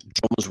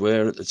drummers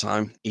were at the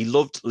time. He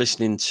loved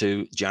listening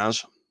to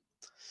jazz.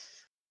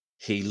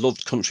 He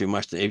loved country and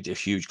western. He was a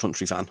huge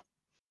country fan.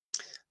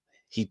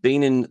 He'd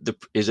been in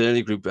his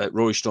early group,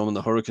 Rory Storm and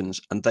the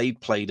Hurricanes, and they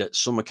played at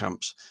summer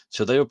camps.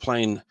 So they were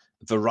playing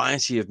a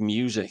variety of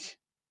music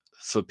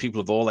for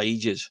people of all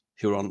ages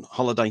who were on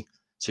holiday.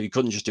 So you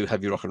couldn't just do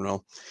heavy rock and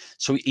roll.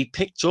 So he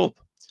picked up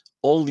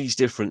all these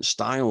different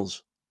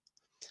styles.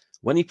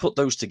 When he put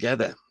those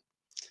together,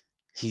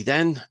 he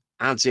then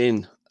adds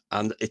in,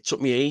 and it took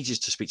me ages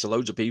to speak to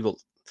loads of people.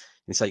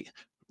 It's like,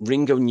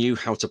 Ringo knew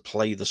how to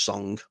play the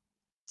song.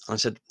 I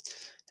said,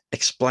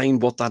 explain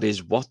what that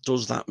is. What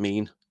does that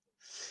mean?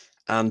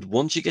 And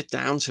once you get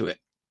down to it,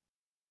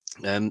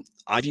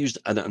 I've used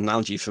an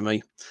analogy for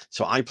me.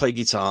 So I play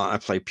guitar, I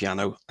play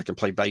piano, I can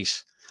play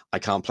bass, I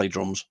can't play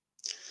drums.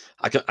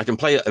 I can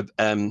play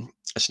a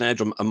snare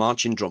drum, a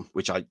marching drum,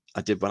 which I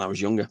did when I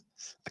was younger.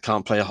 I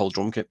can't play a whole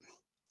drum kit.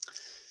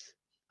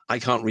 I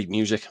can't read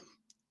music.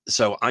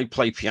 So I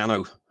play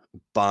piano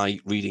by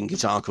reading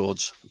guitar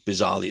chords,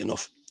 bizarrely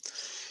enough.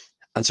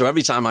 And so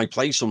every time I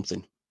play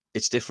something,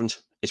 it's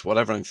different. It's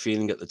whatever I'm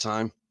feeling at the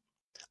time.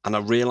 And I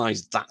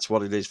realized that's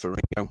what it is for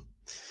Ringo.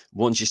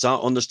 Once you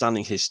start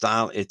understanding his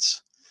style,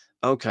 it's,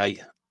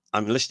 okay,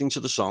 I'm listening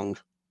to the song.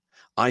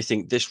 I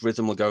think this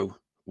rhythm will go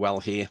well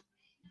here.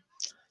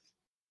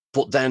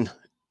 But then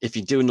if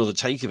you do another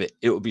take of it,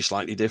 it will be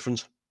slightly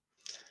different.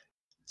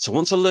 So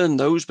once I learned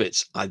those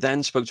bits, I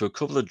then spoke to a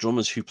couple of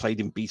drummers who played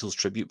in Beatles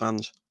tribute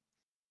bands.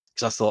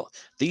 Because I thought,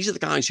 these are the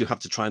guys who have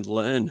to try and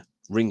learn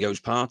Ringo's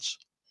parts.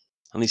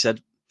 And he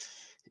said,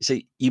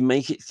 you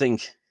may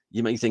think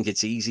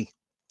it's easy,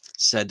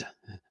 said,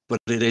 but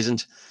it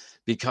isn't,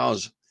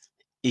 because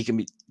you can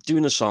be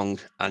doing a song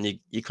and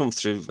you come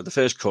through for the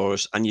first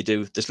chorus and you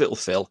do this little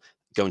fill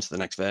going to the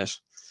next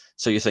verse.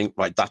 So you think,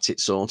 right, that's it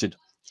sorted.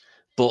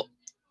 But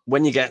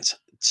when you get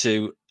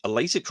to a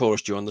later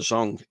chorus during the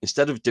song,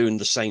 instead of doing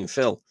the same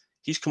fill,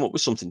 he's come up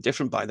with something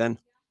different by then.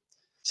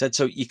 Said,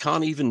 so you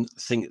can't even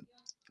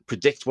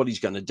predict what he's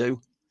going to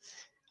do.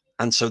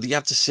 And so you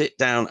have to sit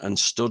down and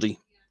study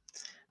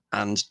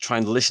and try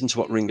and listen to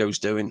what Ringo's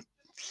doing.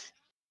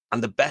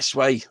 And the best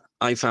way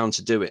I found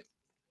to do it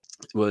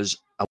was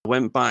I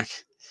went back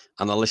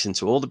and I listened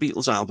to all the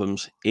Beatles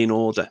albums in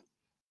order.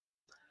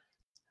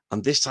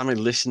 And this time I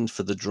listened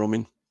for the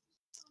drumming.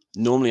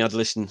 Normally I'd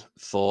listen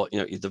for,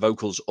 the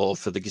vocals or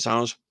for the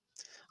guitars.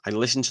 I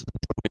listened to the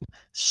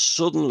drumming.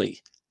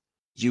 Suddenly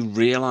you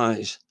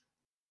realize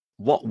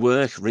what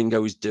work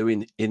Ringo is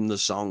doing in the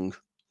song.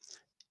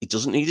 He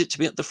doesn't need it to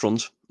be at the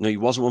front. No, he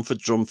wasn't one for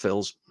drum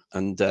fills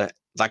and that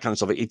kind of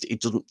stuff.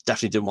 It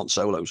definitely didn't want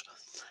solos.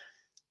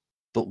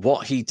 But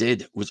what he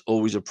did was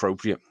always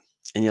appropriate.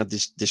 And he had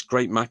this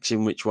great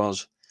maxim, which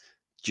was,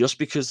 just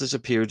because there's a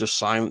period of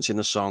silence in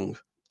a song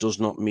does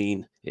not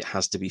mean it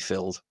has to be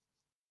filled.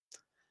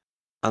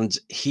 And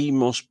he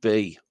must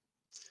be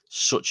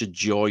such a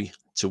joy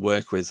to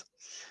work with.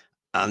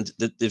 And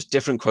there's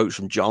different quotes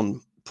from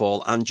John,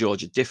 Paul, and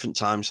George at different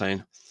times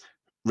saying,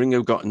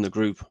 Ringo got in the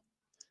group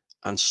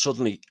and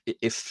suddenly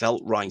it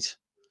felt right.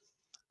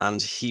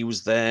 And he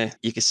was there.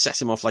 You could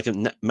set him off like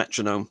a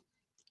metronome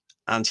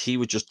and he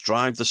would just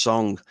drive the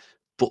song,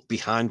 but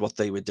behind what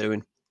they were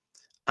doing.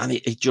 And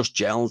it just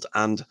gelled.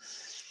 And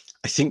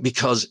I think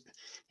because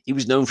he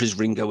was known for his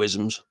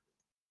Ringoisms,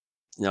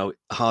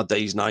 Hard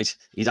Day's Night,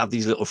 he'd have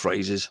these little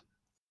phrases.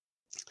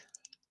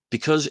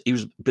 Because he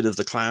was a bit of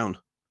the clown,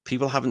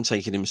 people haven't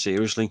taken him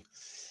seriously.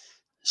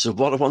 So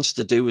what I wanted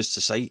to do was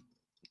to say,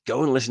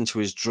 go and listen to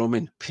his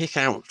drumming, pick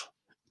out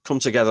Come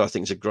Together. I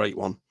think is a great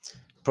one.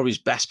 Probably his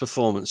best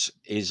performance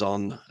is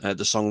on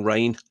the song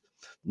Rain,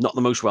 not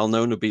the most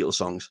well-known of Beatles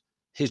songs.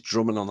 His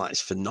drumming on that is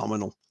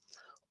phenomenal.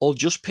 Or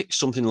just pick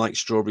something like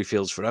Strawberry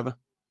Fields Forever.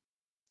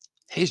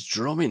 His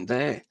drumming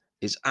there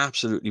is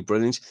absolutely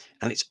brilliant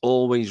and it's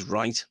always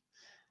right.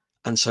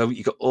 And so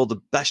you got all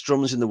the best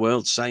drummers in the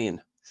world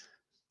saying,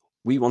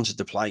 we wanted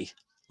to play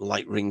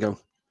like Ringo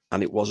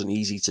and it wasn't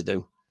easy to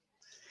do.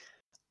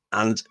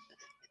 And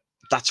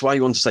that's why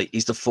you want to say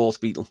he's the fourth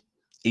Beatle.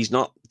 He's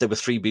not, there were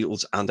three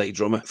Beatles and a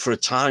drummer. For a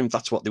time,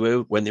 that's what they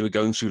were when they were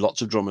going through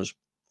lots of drummers.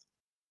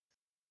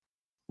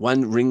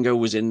 When Ringo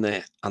was in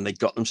there and they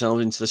got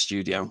themselves into the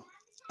studio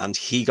and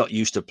he got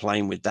used to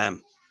playing with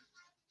them,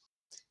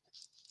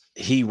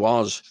 he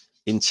was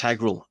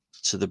integral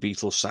to the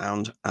Beatles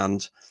sound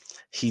and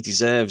he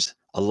deserves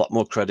a lot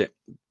more credit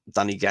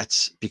than he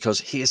gets because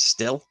he is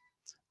still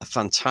a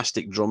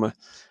fantastic drummer.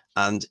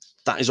 And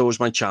that is always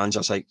my challenge.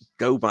 I say,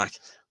 go back,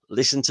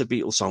 listen to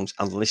Beatles songs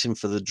and listen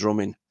for the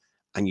drumming.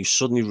 And you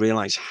suddenly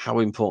realize how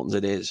important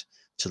it is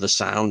to the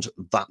sound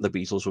that the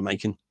Beatles were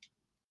making.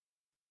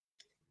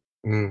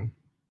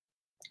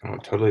 I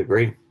totally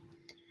agree.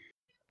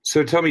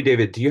 So tell me,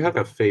 David, do you have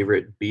a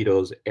favorite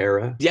Beatles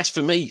era? Yes,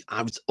 for me,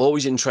 I was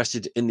always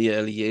interested in the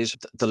early years.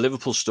 The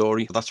Liverpool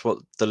story, that's what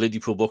the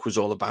Liverpool book was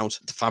all about.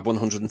 The Fab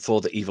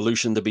 104, the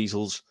evolution of the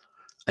Beatles.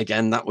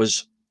 Again, that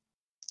was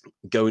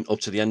going up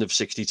to the end of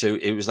 62.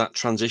 It was that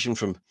transition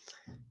from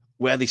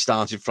where they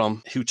started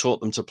from, who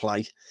taught them to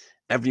play.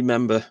 Every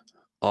member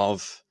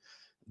of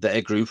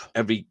their group,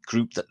 every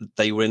group that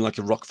they were in, like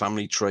a rock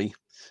family tree,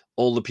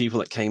 all the people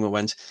that came and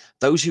went,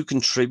 those who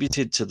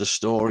contributed to the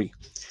story.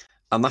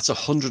 And that's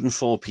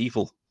 104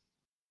 people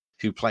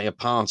who play a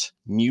part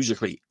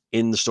musically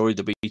in the story of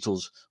the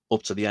Beatles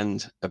up to the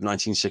end of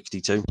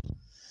 1962.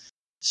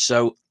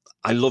 So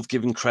I love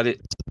giving credit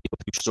to people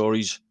whose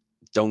stories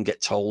don't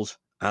get told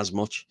as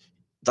much.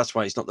 That's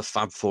why it's not the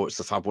Fab Four, it's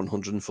the Fab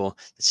 104.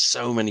 There's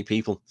so many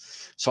people.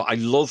 So I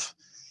love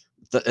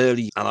the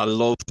early, and I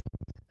love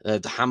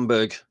the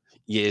Hamburg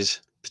years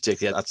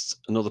particularly. That's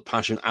another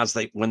passion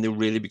when they're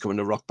really becoming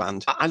a rock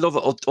band. I love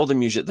all the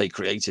music they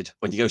created.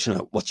 When you go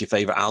to what's your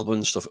favorite album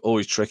and stuff,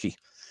 always tricky.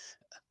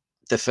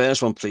 The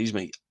first one, Please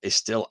Me, is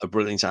still a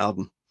brilliant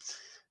album.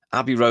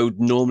 Abbey Road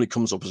normally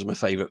comes up as my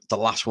favorite. The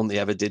last one they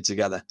ever did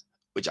together,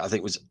 which I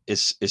think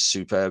is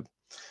superb.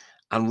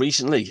 And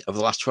recently, over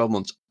the last 12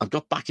 months, I've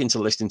got back into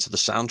listening to the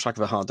soundtrack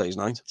of A Hard Day's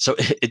Night. So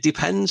it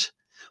depends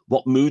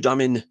what mood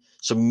I'm in.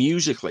 So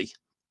musically,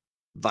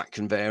 that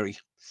can vary.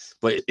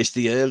 But it's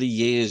the early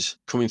years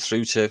coming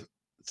through to,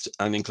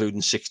 and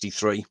including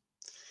 63.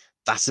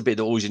 That's the bit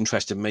that always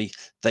interested me.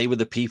 They were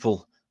the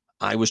people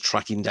I was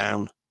tracking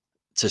down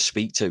to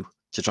speak to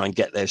try and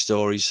get their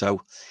stories.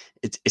 So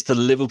it's the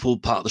Liverpool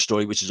part of the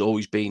story, which has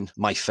always been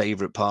my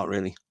favourite part,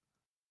 really.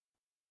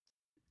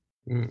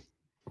 Mm,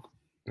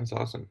 that's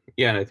awesome.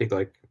 Yeah, and I think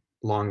like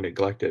long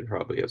neglected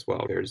probably as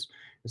well. There's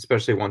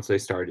especially once they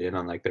started in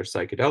on like their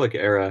psychedelic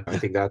era, I Yeah,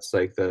 think that's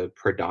like the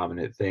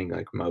predominant thing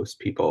like most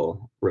people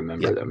yeah,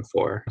 remember them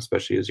for,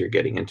 especially as you're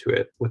getting into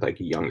it with like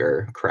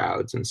younger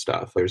crowds and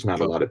stuff. There's not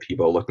a sure. lot of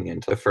people looking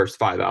into the first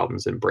 5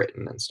 albums in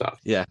Britain and stuff.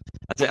 Yeah,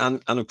 I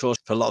think, and of course,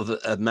 for a lot of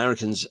the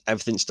Americans,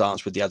 everything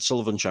starts with the Ed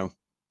Sullivan Show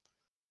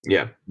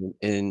Yeah,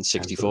 in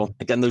 '64. absolutely.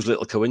 Again, those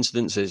little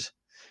coincidences.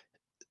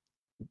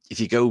 If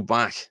you go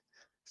back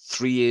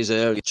 3 years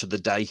earlier to the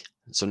day,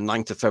 so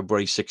 9th of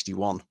February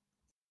 '61,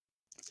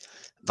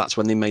 that's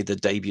when they made their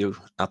debut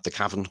at the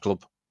Cavern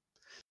Club.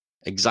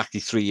 Exactly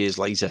 3 years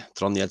later,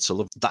 they're on the Ed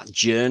Sullivan. That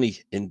journey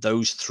in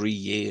those 3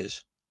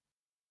 years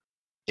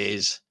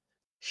is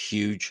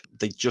huge.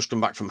 They just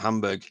come back from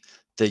Hamburg.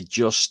 They're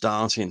just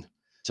starting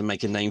to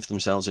make a name for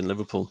themselves in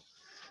Liverpool.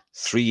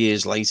 3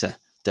 years later,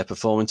 they're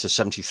performing to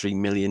 73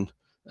 million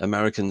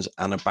Americans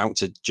and about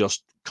to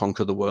just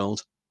conquer the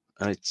world.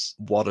 And it's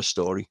what a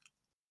story.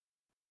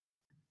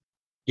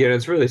 Yeah,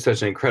 it's really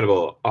such an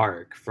incredible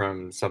arc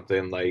from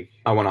something like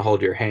I Want to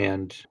Hold Your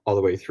Hand all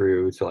the way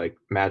through to like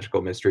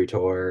Magical Mystery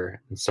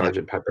Tour and Yeah,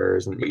 Sergeant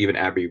Pepper's and even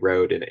Abbey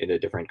Road in a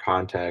different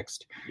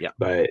context. yeah,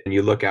 But when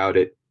you look out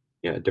at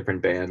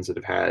different bands that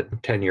have had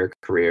 10-year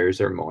careers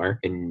or more,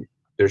 and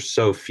there's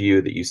so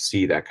few that you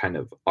see that kind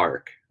of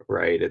arc,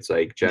 right? It's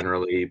like yeah,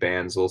 generally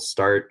bands will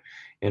start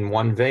in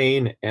one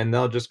vein and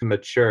they'll just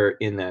mature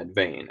in that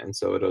vein. And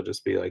so it'll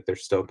just be like they're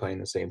still playing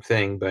the same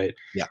thing, but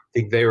yeah,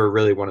 think they were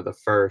really one of the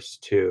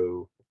first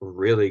to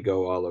really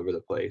go all over the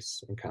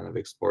place and kind of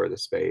explore the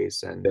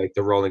space. And like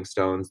the Rolling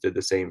Stones did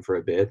the same for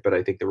a bit, but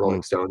I think the mm,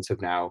 Rolling Stones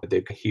have now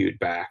they've hewed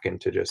back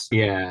into just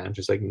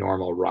just like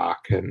normal rock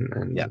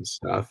yeah, and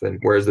stuff. And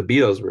whereas the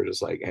Beatles were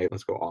just like, hey,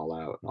 let's go all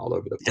out and all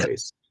over the yeah.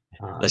 place.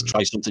 Let's Um,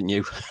 try something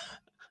new.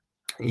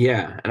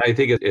 yeah, and I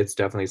think it's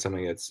definitely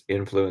something that's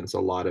influenced a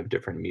lot of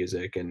different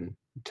music and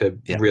to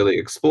Yeah, really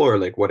explore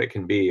like what it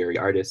can be or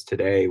artists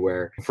today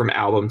where from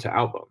album to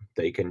album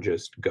they can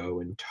just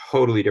go in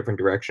totally different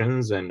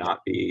directions and yeah,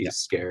 not be yeah,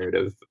 scared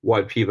of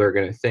what people are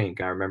going to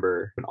think. I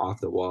remember an off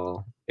the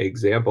wall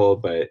example,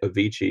 but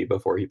Avicii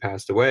before he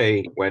passed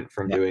away went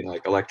from yeah, doing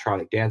like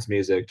electronic dance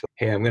music to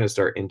hey, I'm going to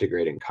start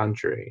integrating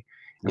country.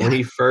 And when yeah,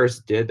 he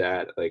first did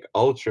that, like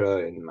Ultra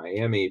in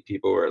Miami,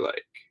 people were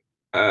like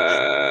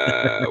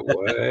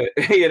what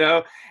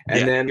and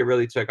yeah, then it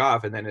really took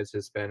off and then it's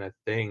just been a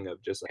thing of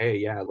just hey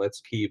yeah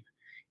let's keep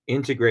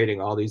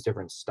integrating all these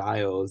different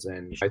styles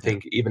and I yeah,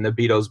 think even the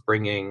Beatles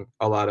bringing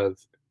a lot of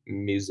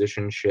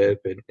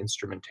musicianship and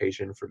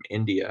instrumentation from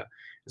India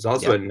is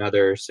also yeah,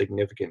 another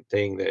significant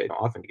thing that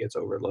often gets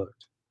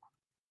overlooked.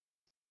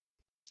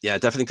 yeah.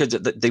 Definitely,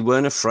 because they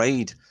weren't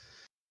afraid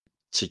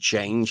to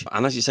change.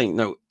 And as you're saying,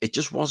 no, it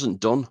just wasn't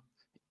done.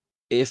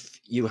 If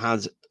you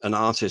had an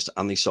artist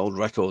and they sold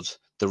records,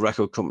 the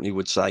record company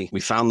would say, "We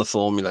found the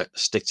formula,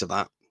 stick to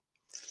that."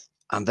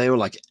 And they were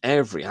like,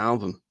 every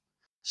album,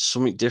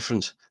 something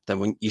different. Then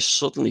when you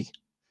suddenly,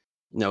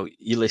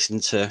 you listen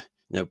to,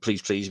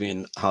 Please Please Me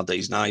and Hard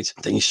Day's Night,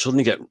 then you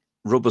suddenly get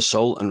Rubber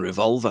Soul and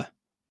Revolver.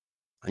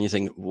 And you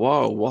think,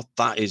 whoa, what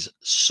that is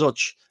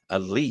such a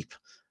leap.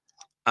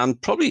 And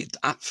probably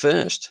at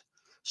first,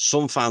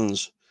 some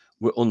fans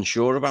were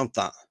unsure about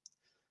that,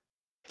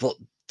 but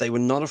they were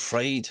not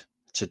afraid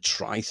to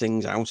try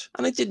things out.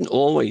 And it didn't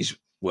always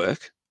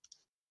work,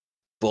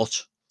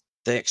 but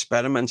they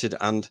experimented.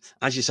 And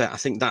as you say, I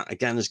think that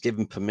again has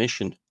given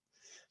permission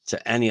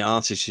to any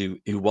artist who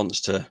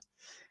wants to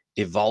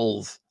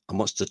evolve and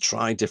wants to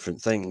try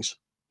different things.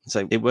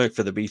 So it worked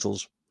for the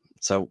Beatles.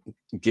 So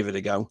give it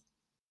a go.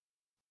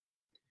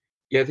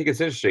 Yeah, I think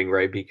it's interesting,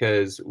 right?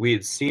 Because we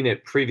had seen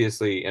it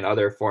previously in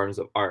other forms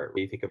of art.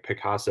 We think of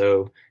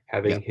Picasso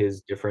Yeah, having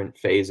his different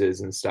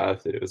phases and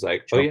stuff, that it was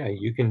like, oh, sure. yeah,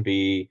 you can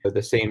be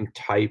the same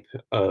type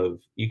of,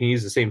 you can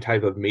use the same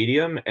type of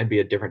medium and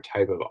be a different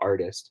type of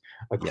artist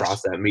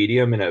across Yes. that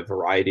medium in a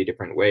variety of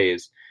different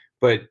ways.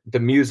 But the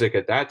music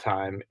at that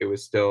time, it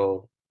was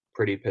still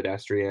pretty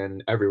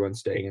pedestrian, everyone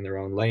staying in their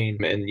own lane.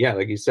 And yeah,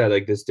 like you said,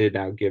 like this did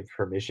now give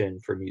permission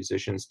for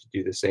musicians to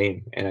do the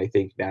same. And I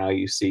think now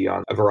you see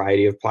on a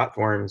variety of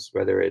platforms,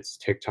 whether it's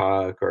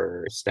TikTok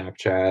or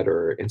Snapchat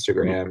or Mhm.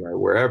 Instagram or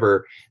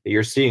wherever, that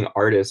you're seeing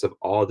artists of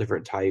all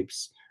different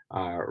types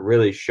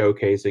really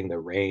showcasing the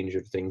range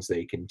of things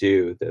they can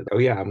do. That, oh,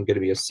 yeah, I'm going to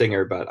be a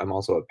singer, but I'm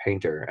also a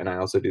painter and I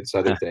also do this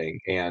other thing.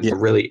 And Yeah.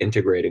 really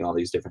integrating all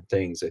these different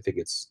things, I think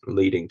it's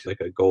leading to like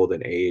a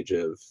golden age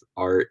of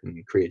art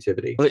and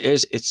creativity. Well, it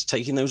is. It's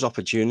taking those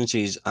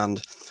opportunities.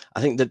 And I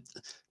think that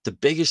the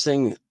biggest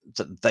thing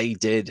that they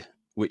did,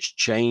 which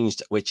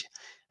changed, which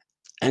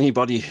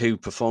anybody who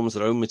performs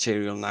their own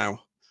material now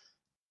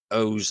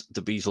owes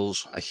the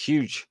Beatles a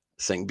huge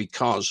thing,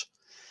 because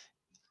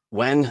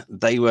when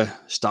they were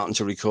starting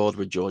to record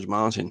with George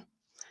Martin,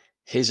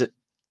 his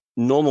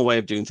normal way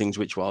of doing things,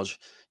 which was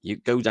you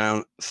go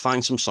down,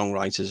 find some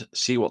songwriters,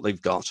 see what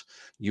they've got,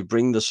 you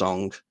bring the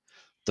song,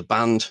 the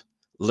band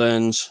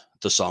learns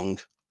the song,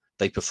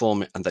 they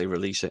perform it, and they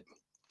release it.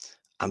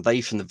 And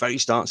they, from the very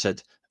start,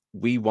 said,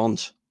 we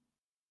want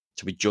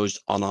to be judged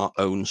on our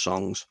own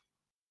songs.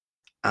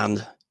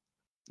 And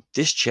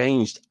this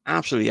changed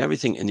absolutely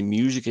everything in the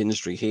music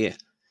industry here.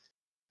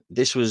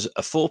 This was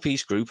a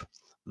 4-piece group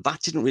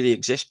that didn't really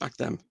exist back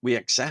then. We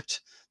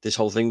accept this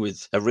whole thing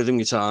with a rhythm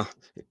guitar,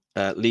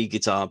 lead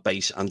guitar,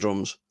 bass, and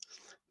drums.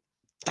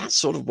 That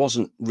sort of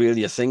wasn't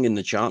really a thing in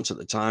the charts at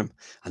the time,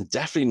 and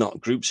definitely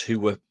not groups who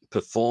were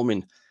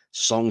performing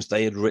songs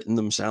they had written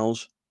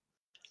themselves.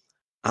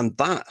 And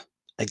that,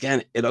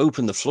 again, it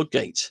opened the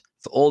floodgates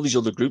for all these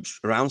other groups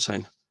around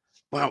saying,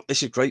 wow,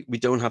 this is great. We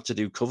don't have to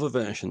do cover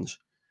versions.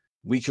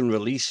 We can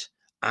release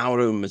our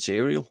own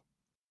material.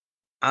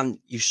 And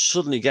you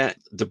suddenly get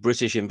the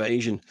British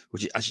invasion,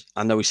 which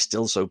I know is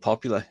still so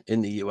popular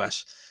in the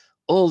US.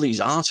 All these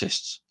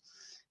artists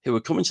who were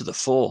coming to the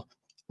fore,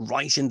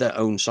 writing their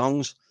own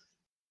songs.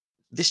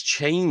 This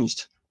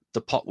changed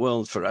the pop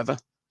world forever.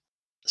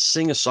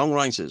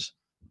 Singer-songwriters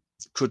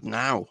could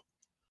now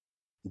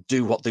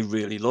do what they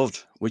really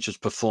loved, which was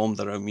perform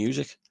their own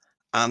music.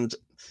 And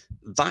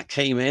that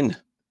came in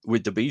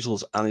with the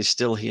Beatles and is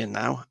still here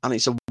now. And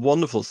it's a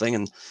wonderful thing.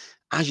 And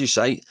as you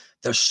say,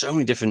 there's so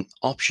many different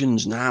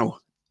options now.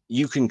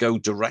 You can go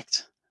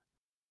direct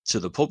to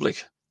the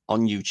public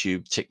on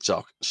YouTube,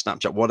 TikTok,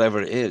 Snapchat,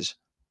 whatever it is.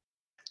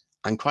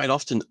 And quite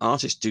often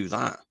artists do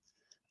that.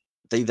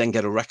 They then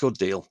get a record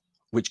deal,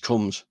 which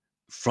comes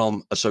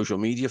from a social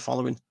media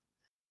following.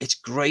 It's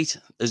great.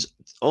 There's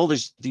all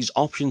these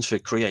options for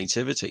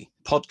creativity,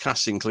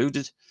 podcasts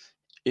included.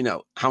 You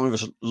know, how many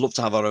of us love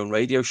to have our own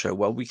radio show?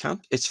 Well, we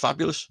can. It's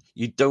fabulous.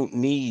 You don't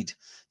need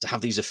to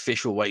have these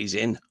official ways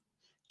in.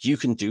 You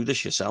can do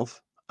this yourself,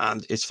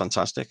 and it's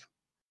fantastic.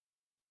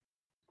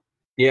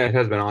 Yeah, it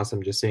has been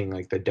awesome just seeing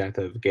like the death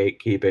of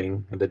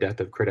gatekeeping, the death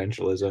of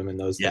credentialism and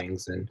those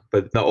things.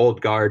 But the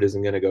old guard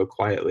isn't going to go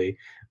quietly.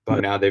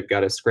 But now they've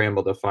got to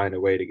scramble to find a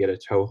way to get a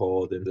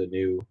toehold in the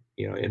new,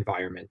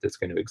 environment that's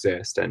going to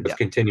exist, and it's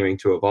continuing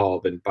to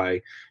evolve. And by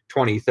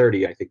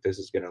 2030, I think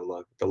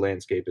the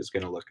landscape is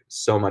going to look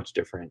so much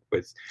different,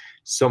 with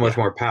so much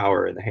more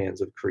power in the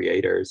hands of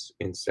creators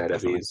instead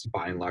of these,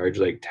 by and large,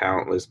 like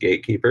talentless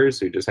gatekeepers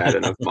who just had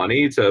enough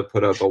money to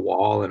put up a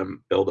wall and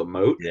build a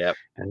moat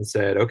and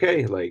said,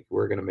 okay, like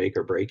we're going to make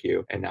or break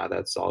you. And now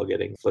that's all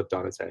getting flipped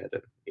on its head.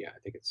 And I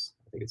think it's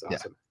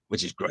awesome.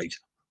 Which is great.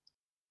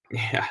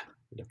 Yeah,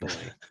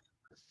 definitely.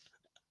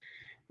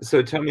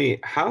 So tell me,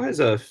 how has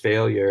a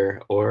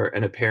failure or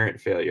an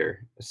apparent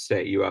failure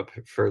set you up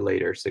for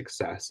later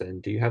success?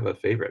 And do you have a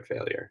favorite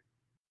failure?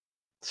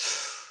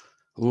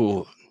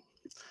 Ooh,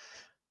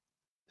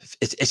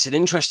 it's an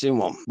interesting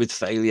one with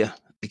failure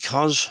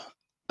because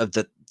of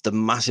the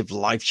massive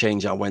life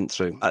change I went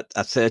through. At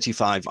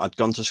 35, I'd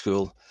gone to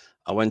school,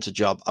 I went to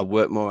job, I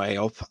worked my way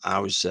up. I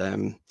was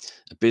a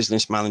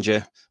business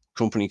manager,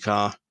 company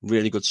car,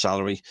 really good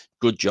salary,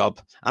 good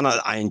job. And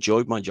I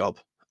enjoyed my job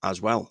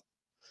as well.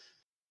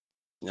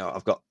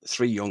 I've got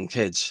 3 young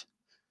kids.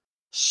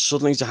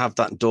 Suddenly to have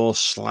that door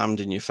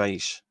slammed in your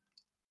face,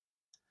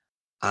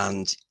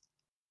 and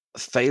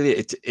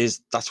failure,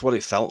 that's what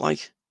it felt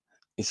like.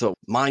 You thought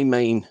my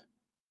main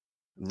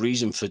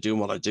reason for doing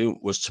what I do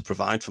was to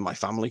provide for my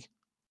family.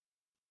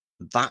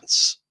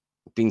 That's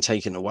been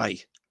taken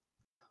away.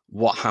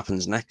 What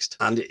happens next?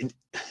 And in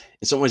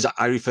some ways,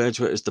 I refer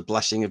to it as the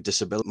blessing of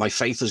disability. My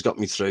faith has got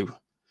me through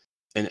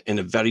in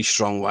a very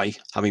strong way.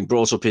 Having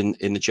brought up in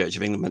the Church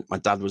of England, my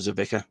dad was a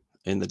vicar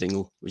in the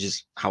Dingle, which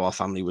is how our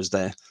family was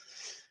there.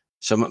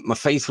 So my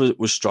faith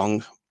was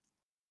strong.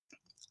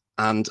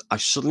 And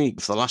I've suddenly,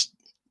 for the last,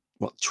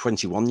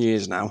 21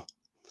 years now,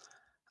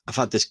 I've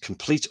had this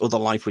complete other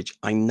life, which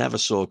I never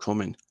saw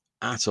coming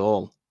at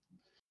all,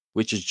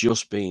 which has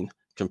just been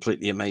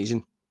completely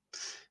amazing.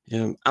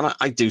 And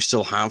I do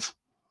still have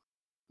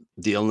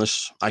the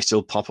illness. I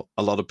still pop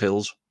a lot of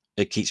pills.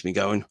 It keeps me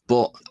going.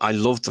 But I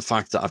love the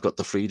fact that I've got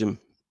the freedom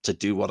to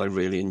do what I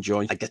really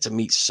enjoy. I get to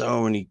meet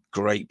so many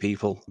great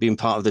people. Being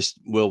part of this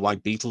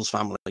worldwide Beatles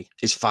family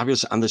is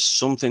fabulous. And there's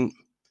something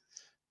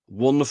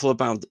wonderful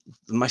about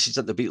the message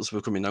that the Beatles were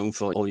becoming known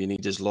for. All you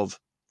need is love.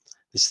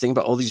 This thing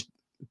about all these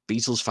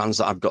Beatles fans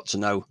that I've got to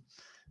know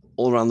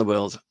all around the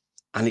world.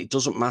 And it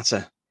doesn't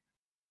matter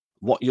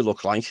what you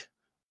look like.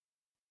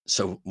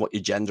 So what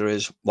your gender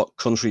is, what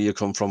country you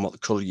come from, what the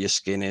color of your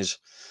skin is,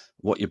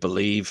 what you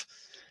believe.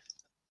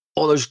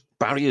 All those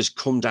barriers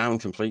come down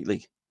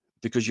completely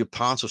because you're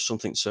part of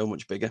something so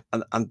much bigger.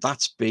 And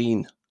that's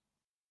been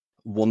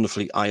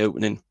wonderfully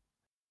eye-opening.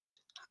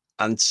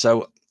 And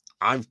so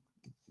I've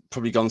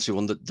probably gone through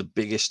one of the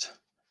biggest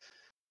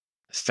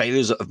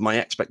failures of my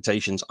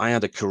expectations. I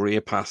had a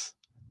career path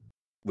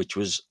which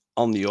was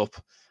on the up,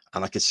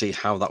 and I could see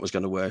how that was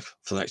going to work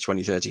for the next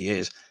 20, 30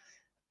 years.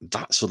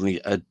 That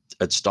suddenly had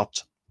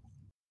stopped.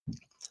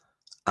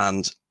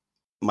 And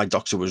my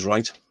doctor was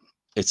right.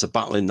 It's a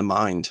battle in the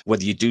mind.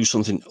 Whether you do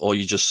something or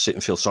you just sit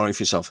and feel sorry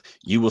for yourself,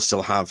 you will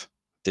still have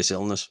this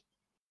illness.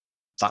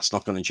 That's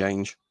not going to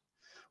change.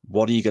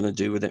 What are you going to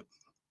do with it?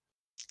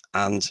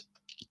 And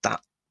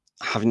that,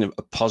 having a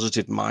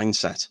positive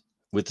mindset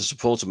with the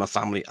support of my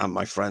family and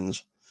my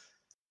friends,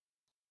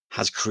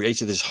 has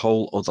created this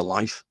whole other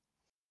life.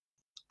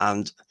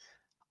 And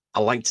I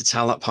like to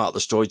tell that part of the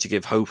story to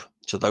give hope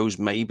to those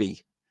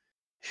maybe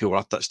who are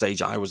at that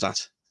stage I was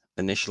at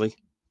initially.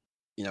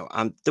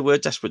 And there were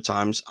desperate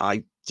times.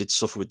 I did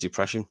suffer with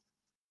depression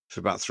for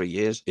about 3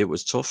 years. It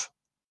was tough,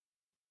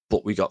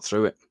 but we got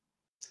through it.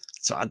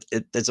 So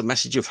there's a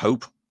message of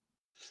hope.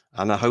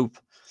 And I hope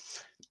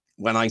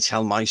when I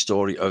tell my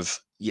story of,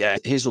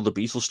 here's all the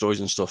Beatles stories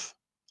and stuff,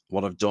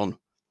 what I've done,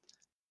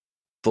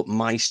 but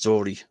my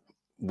story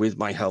with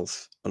my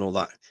health and all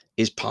that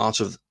is part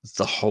of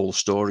the whole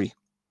story.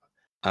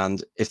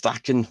 And if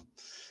that can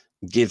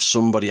give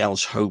somebody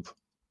else hope,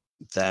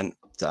 then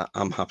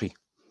I'm happy.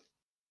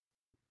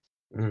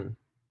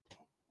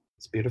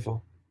 It's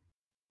beautiful.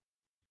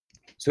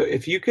 So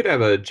if you could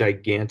have a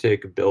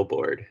gigantic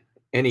billboard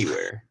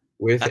anywhere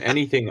with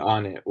anything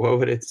on it, what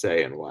would it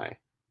say and why?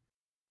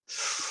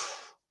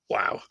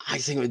 Wow. I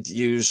think I would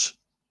use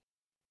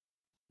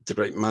the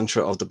great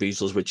mantra of the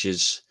Beatles, which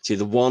is,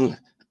 the one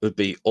would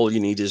be all you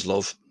need is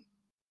love,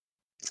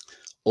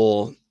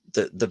 or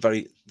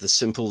the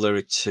simple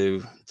lyric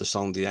to the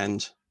song The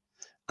End,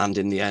 and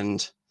in the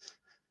end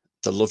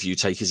the love you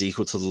take is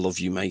equal to the love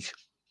you make.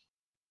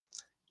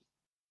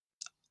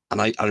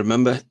 And I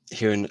remember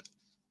hearing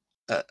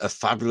a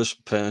fabulous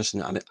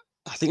person, and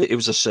I think it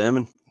was a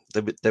sermon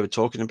they were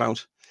talking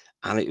about,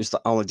 and it was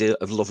the idea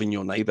of loving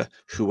your neighbor,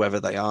 whoever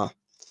they are.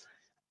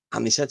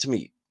 And they said to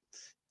me,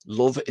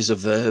 love is a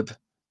verb.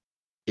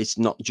 It's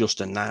not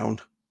just a noun.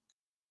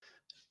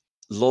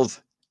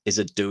 Love is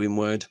a doing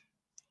word.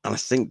 And I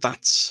think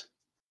that's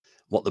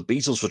what the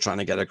Beatles were trying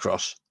to get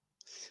across.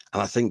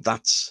 And I think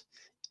that's,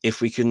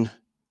 if we can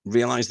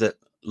realize that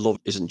love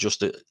isn't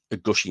just a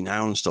gushy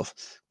noun stuff,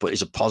 but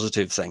it's a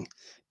positive thing.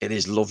 It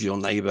is love your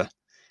neighbor.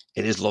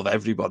 It is love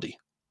everybody.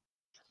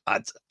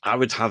 I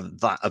would have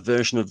a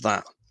version of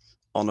that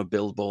on a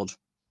billboard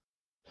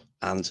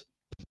and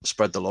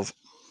spread the love.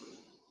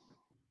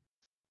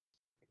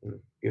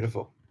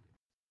 Beautiful.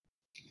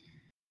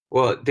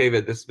 Well,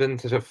 David, this has been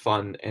such a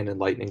fun and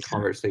enlightening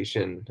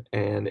conversation,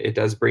 and it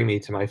does bring me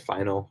to my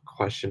final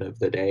question of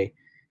the day.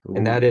 Ooh.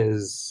 And that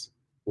is,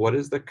 what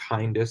is the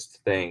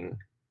kindest thing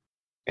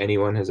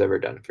anyone has ever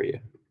done for you?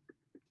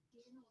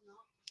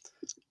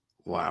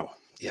 Wow.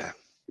 Yeah.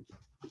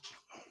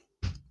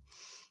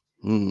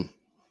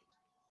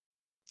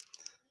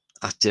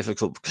 That's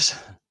difficult because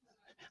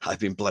I've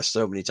been blessed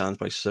so many times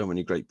by so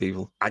many great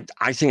people.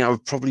 I think I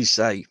would probably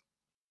say,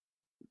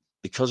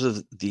 because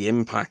of the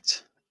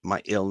impact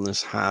my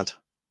illness had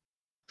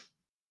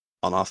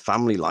on our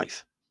family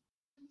life,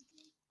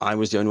 I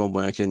was the only one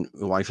working.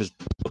 My wife was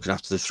looking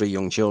after the 3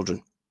 young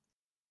children.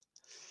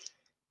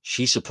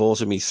 She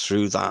supported me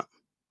through that,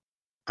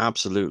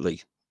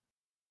 absolutely,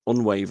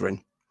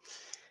 unwavering,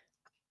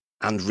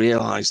 and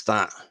realized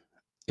that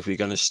if we were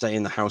going to stay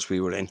in the house we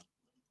were in,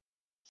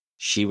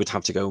 she would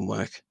have to go and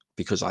work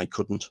because I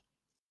couldn't.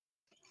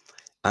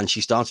 And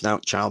she started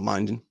out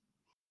childminding,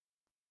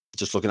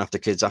 just looking after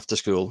kids after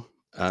school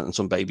and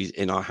some babies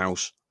in our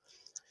house.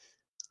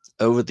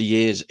 Over the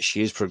years,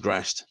 she has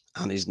progressed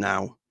and is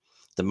now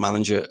the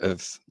manager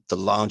of the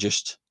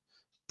largest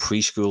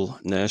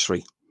preschool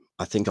nursery,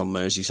 I think on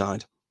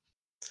Merseyside,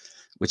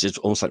 which is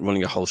almost like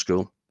running a whole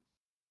school.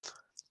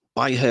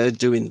 By her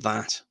doing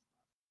that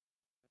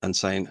and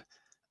saying,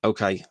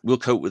 okay, we'll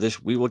cope with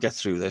this. We will get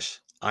through this.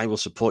 I will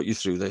support you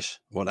through this,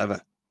 whatever.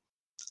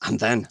 And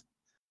then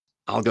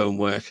I'll go and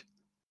work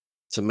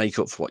to make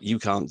up for what you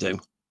can't do.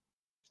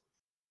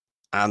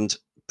 And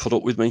put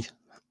up with me.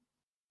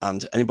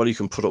 And anybody who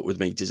can put up with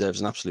me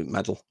deserves an absolute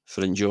medal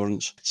for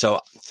endurance.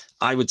 So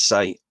I would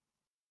say,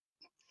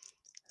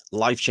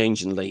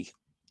 life-changingly,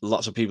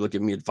 lots of people have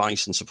given me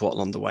advice and support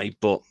along the way,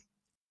 but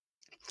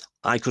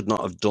I could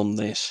not have done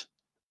this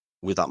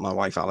without my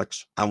wife,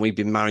 Alex. And we've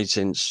been married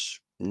since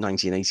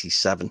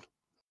 1987.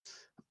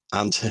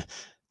 And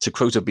to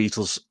quote a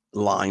Beatles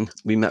line,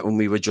 we met when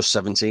we were just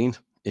 17,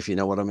 if you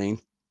know what I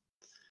mean.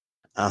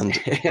 And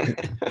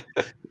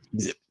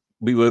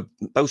we were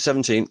both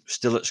 17,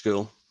 still at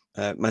school,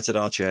 met at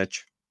our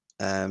church,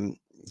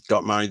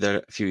 got married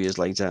there a few years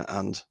later.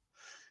 And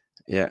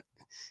yeah,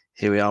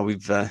 here we are.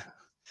 We've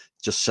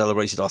just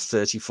celebrated our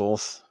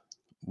 34th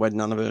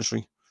wedding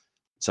anniversary.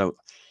 So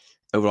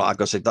overall, I've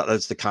got to say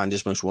that's the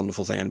kindest, most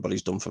wonderful thing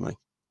anybody's done for me.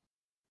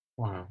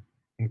 Wow.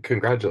 And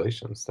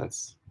congratulations.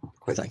 That's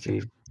quite a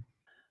feat.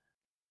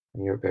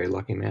 You're a very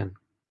lucky man.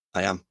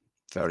 I am.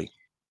 Very.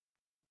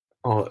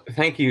 Well,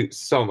 thank you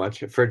so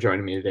much for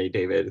joining me today,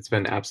 David. It's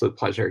been an absolute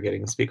pleasure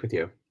getting to speak with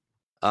you.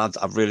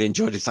 I've really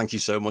enjoyed it. Thank you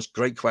so much.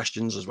 Great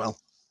questions as well.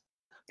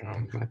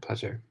 Oh, my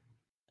pleasure.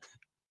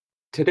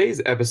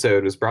 Today's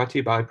episode was brought to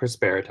you by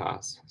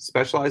Prosperitas,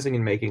 specializing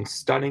in making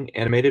stunning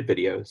animated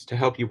videos to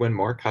help you win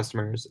more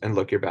customers and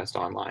look your best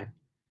online.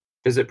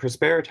 Visit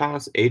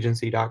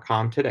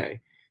ProsperitaSagency.com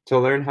today to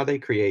learn how they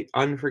create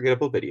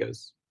unforgettable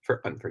videos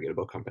for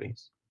unforgettable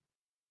companies.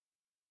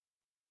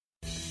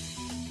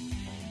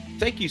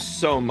 Thank you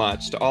so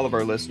much to all of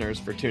our listeners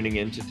for tuning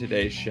in to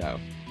today's show.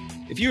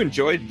 If you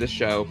enjoyed the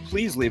show,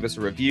 please leave us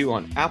a review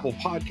on Apple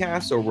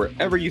Podcasts or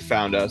wherever you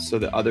found us so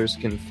that others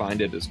can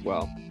find it as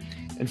well.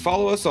 And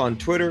follow us on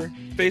Twitter,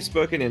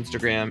 Facebook, and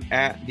Instagram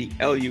at the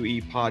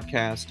LUE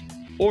Podcast,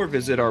 or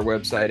visit our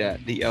website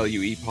at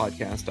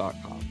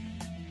theluepodcast.com.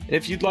 And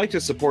if you'd like to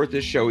support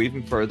this show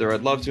even further,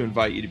 I'd love to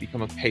invite you to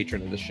become a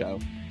patron of the show.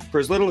 For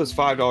as little as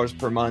 $5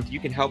 per month, you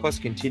can help us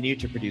continue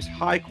to produce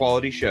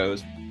high-quality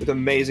shows with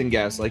amazing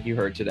guests like you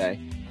heard today.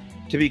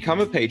 To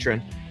become a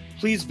patron,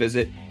 please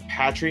visit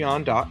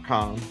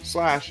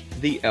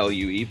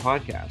patreon.com/TheLUE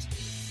Podcast.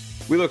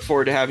 We look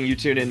forward to having you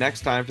tune in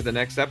next time for the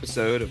next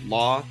episode of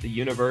Law, the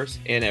Universe,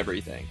 and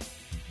Everything.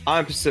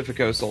 I'm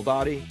Pacifico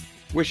Soldati,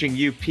 wishing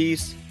you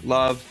peace,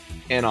 love,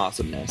 and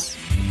awesomeness.